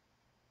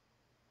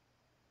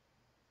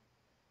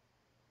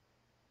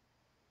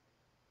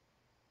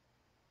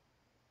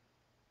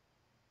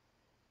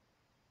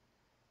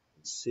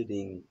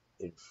 sitting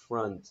in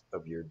front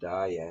of your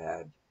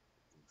dyad,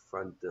 in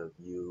front of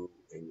you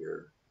and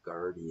your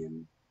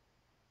guardian,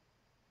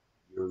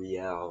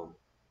 Uriel,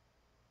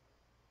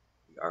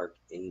 the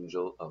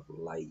archangel of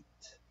light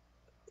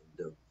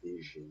and of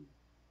vision.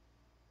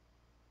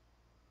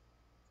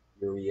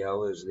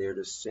 Uriel is there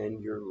to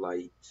send your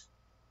light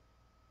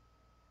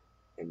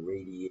and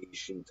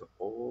radiation to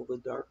all the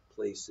dark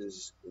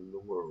places in the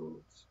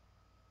world,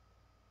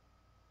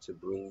 to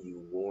bring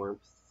you warmth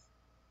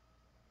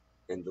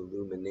and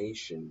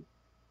illumination,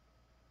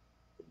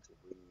 and to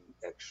bring you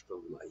extra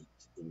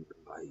light in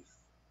your life.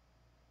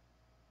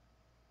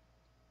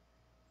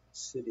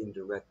 Sitting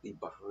directly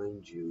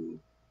behind you,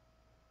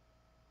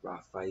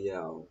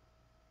 Raphael,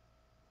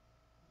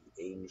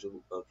 the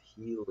angel of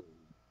healing.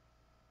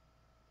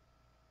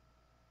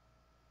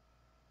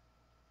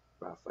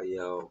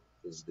 Raphael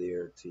is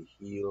there to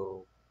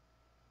heal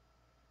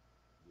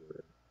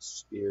your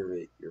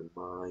spirit, your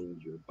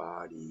mind, your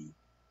body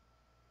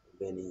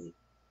of any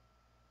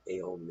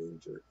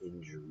ailment or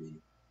injury.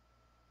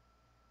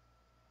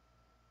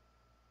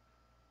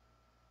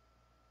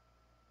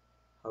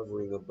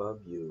 Hovering above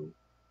you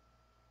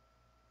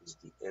is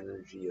the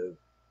energy of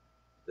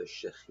the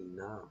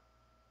Shekhinah,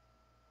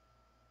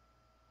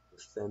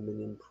 the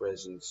feminine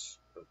presence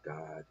of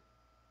God.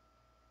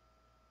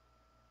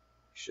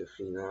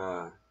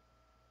 Shekhinah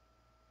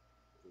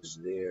is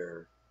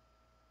there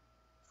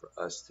for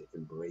us to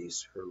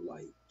embrace her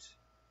light.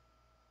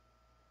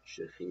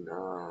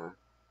 Shekhinah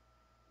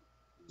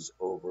is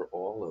over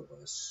all of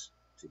us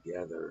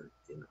together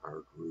in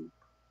our group.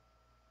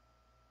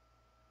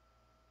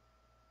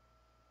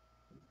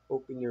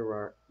 Open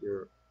your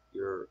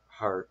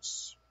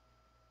hearts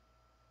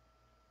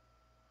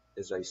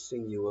as I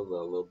sing you a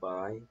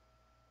lullaby.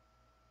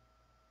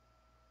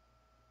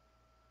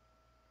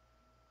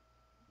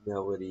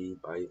 Melody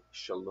by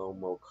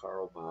Shlomo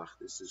Carlebach.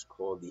 This is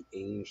called the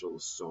Angel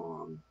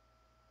Song.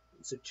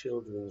 It's a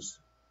children's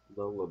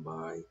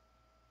lullaby.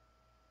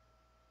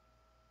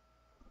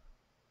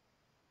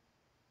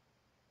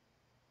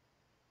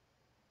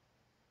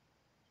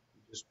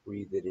 Just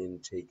breathe it in,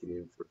 take it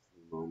in for a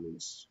few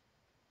moments.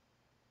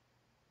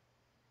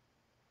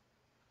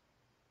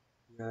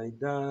 Die,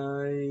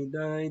 die,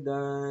 die,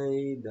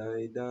 die,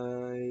 die,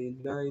 die,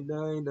 die,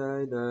 die,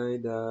 die, die,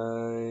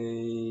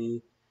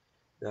 die.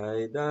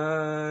 Die,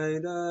 die,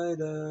 die,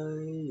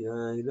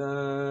 die,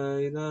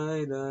 die,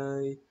 die,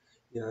 die.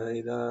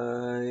 Die,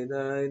 die, die,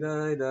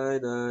 die, die,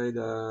 die,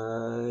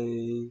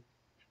 die.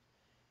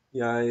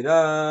 Die,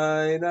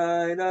 die,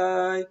 die,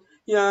 die.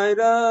 Die,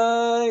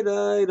 die,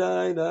 die,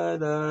 die, die,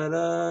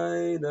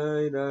 die, die,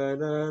 die,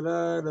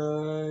 die,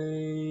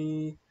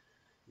 die.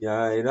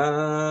 Die,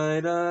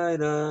 die, die,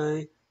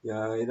 die.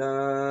 Die,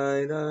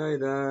 die, die,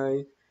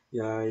 die.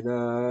 Die,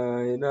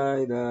 die,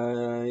 die,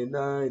 die,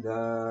 die,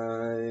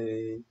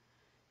 die.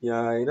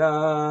 Die,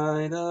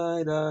 die,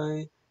 die,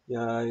 die.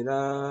 Die,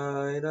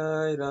 die,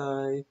 die,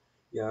 die.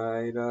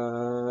 Die,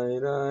 die,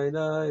 die,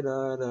 die,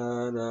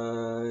 die,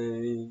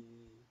 die.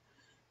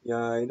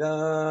 Die,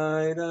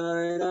 die,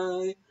 die,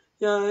 die.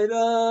 Die, die,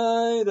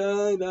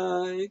 die,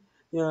 die.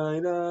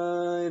 Die,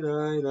 die,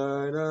 die,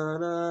 die,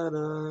 die,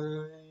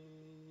 die.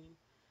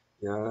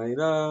 Die,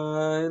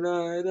 die,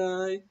 die,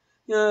 die.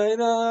 Die,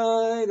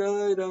 die,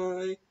 die,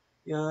 die.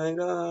 Die,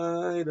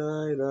 die,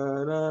 die,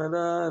 die,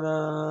 die,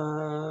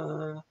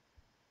 die.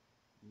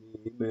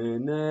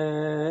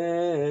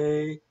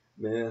 Mipnei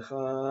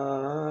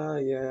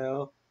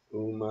Michael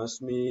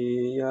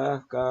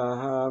umasmiach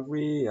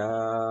Gavriel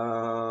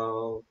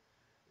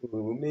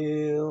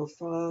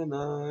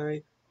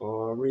umilfanai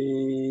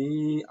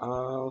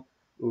Orial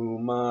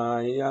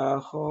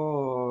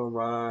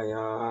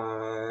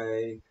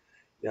umayachorayai.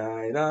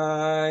 Die,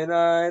 die,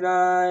 die,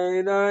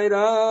 die, die,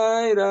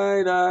 die,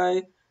 die,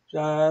 die.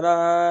 Die,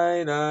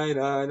 die, die,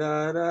 die,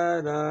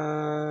 die,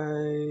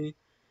 die.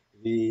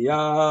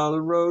 Vial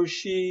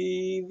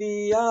Roshi,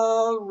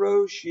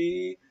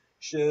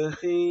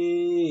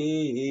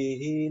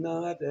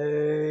 Shechinat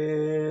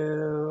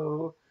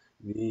El.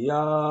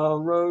 Vial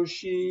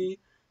Roshi,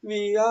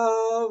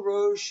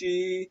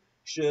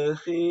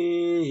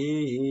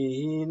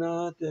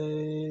 Shechinat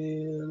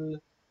El.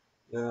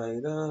 Die,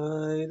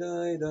 die,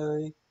 die,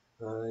 die.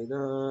 Die,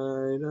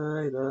 die,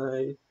 die,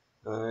 die.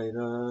 Die,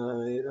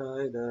 die,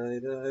 die, die,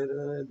 die,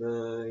 die,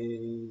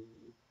 die.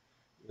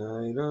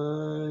 Die,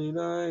 die,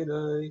 die,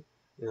 die.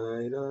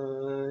 Die,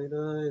 die,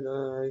 die,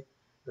 die.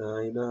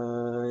 Die,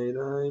 die,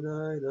 die,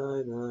 die,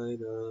 die, die,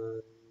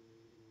 die.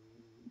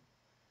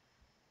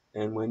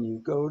 And when you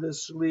go to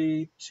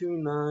sleep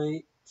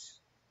tonight,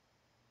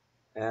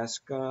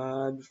 ask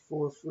God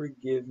for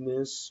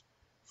forgiveness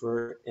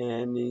for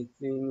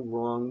anything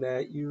wrong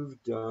that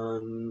you've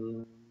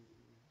done,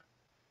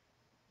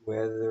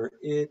 whether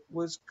it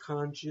was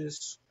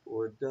conscious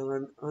or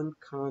done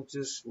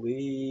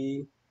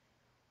unconsciously,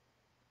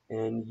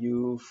 and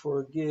you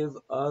forgive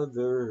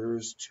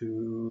others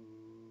too.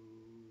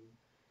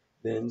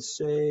 Then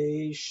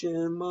say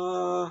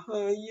Shema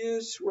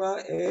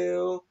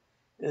Yisrael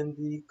and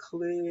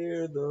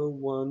declare the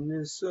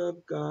oneness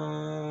of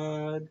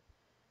God,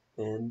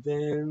 and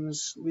then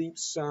sleep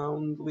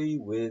soundly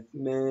with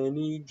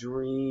many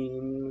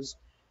dreams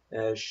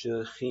as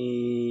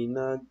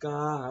Shekhinah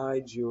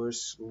guides your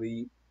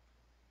sleep.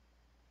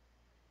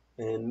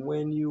 And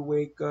when you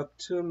wake up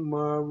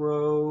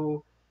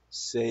tomorrow,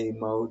 say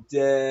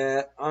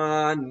Modeh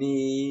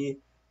Ani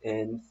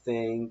and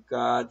thank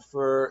God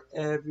for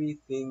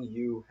everything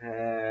you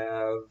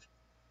have.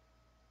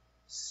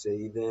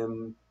 Say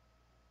them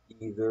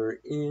either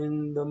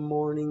in the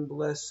morning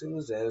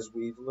blessings as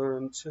we've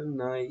learned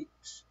tonight,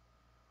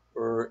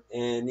 or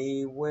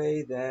any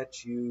way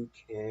that you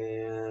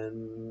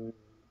can.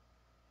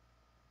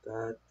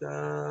 Da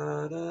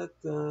da da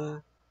da,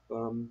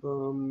 bum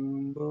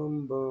bum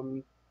bum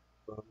bum,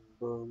 bum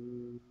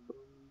bum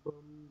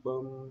bum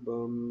bum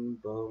bum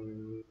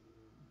bum.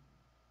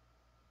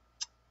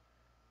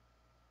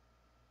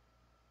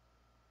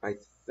 I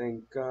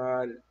thank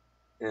God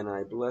and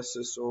I bless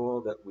us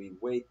all that we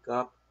wake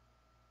up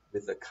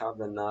with a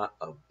kavanah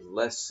of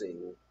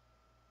blessing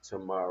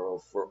tomorrow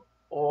for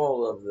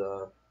all of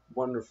the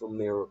wonderful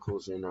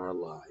miracles in our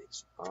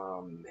lives.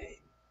 Amen.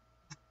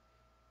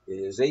 It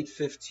is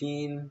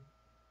 8:15.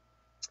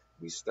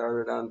 We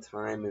started on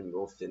time and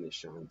we'll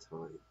finish on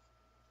time.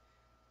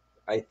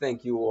 I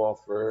thank you all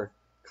for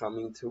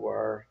coming to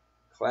our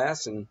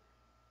class, and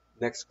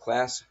next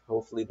class,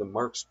 hopefully the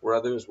Marx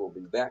brothers will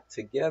be back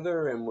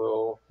together and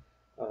we'll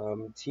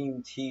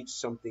team teach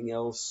something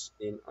else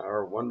in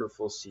our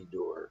wonderful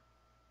Siddur.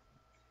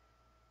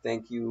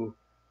 Thank you,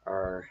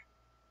 our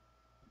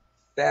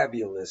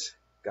fabulous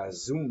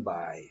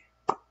Gazumbai,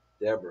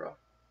 Deborah,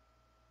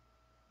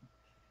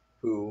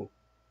 who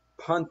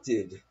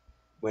punted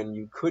when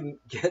you couldn't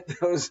get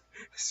those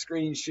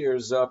screen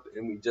shares up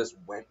and we just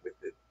went with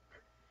it.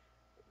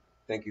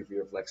 Thank you for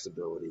your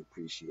flexibility.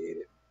 Appreciate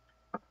it.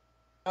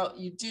 Oh,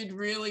 you did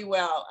really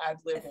well, ad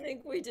I libbing.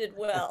 think we did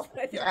well.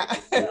 Yeah.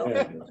 We did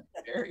well.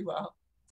 Very well.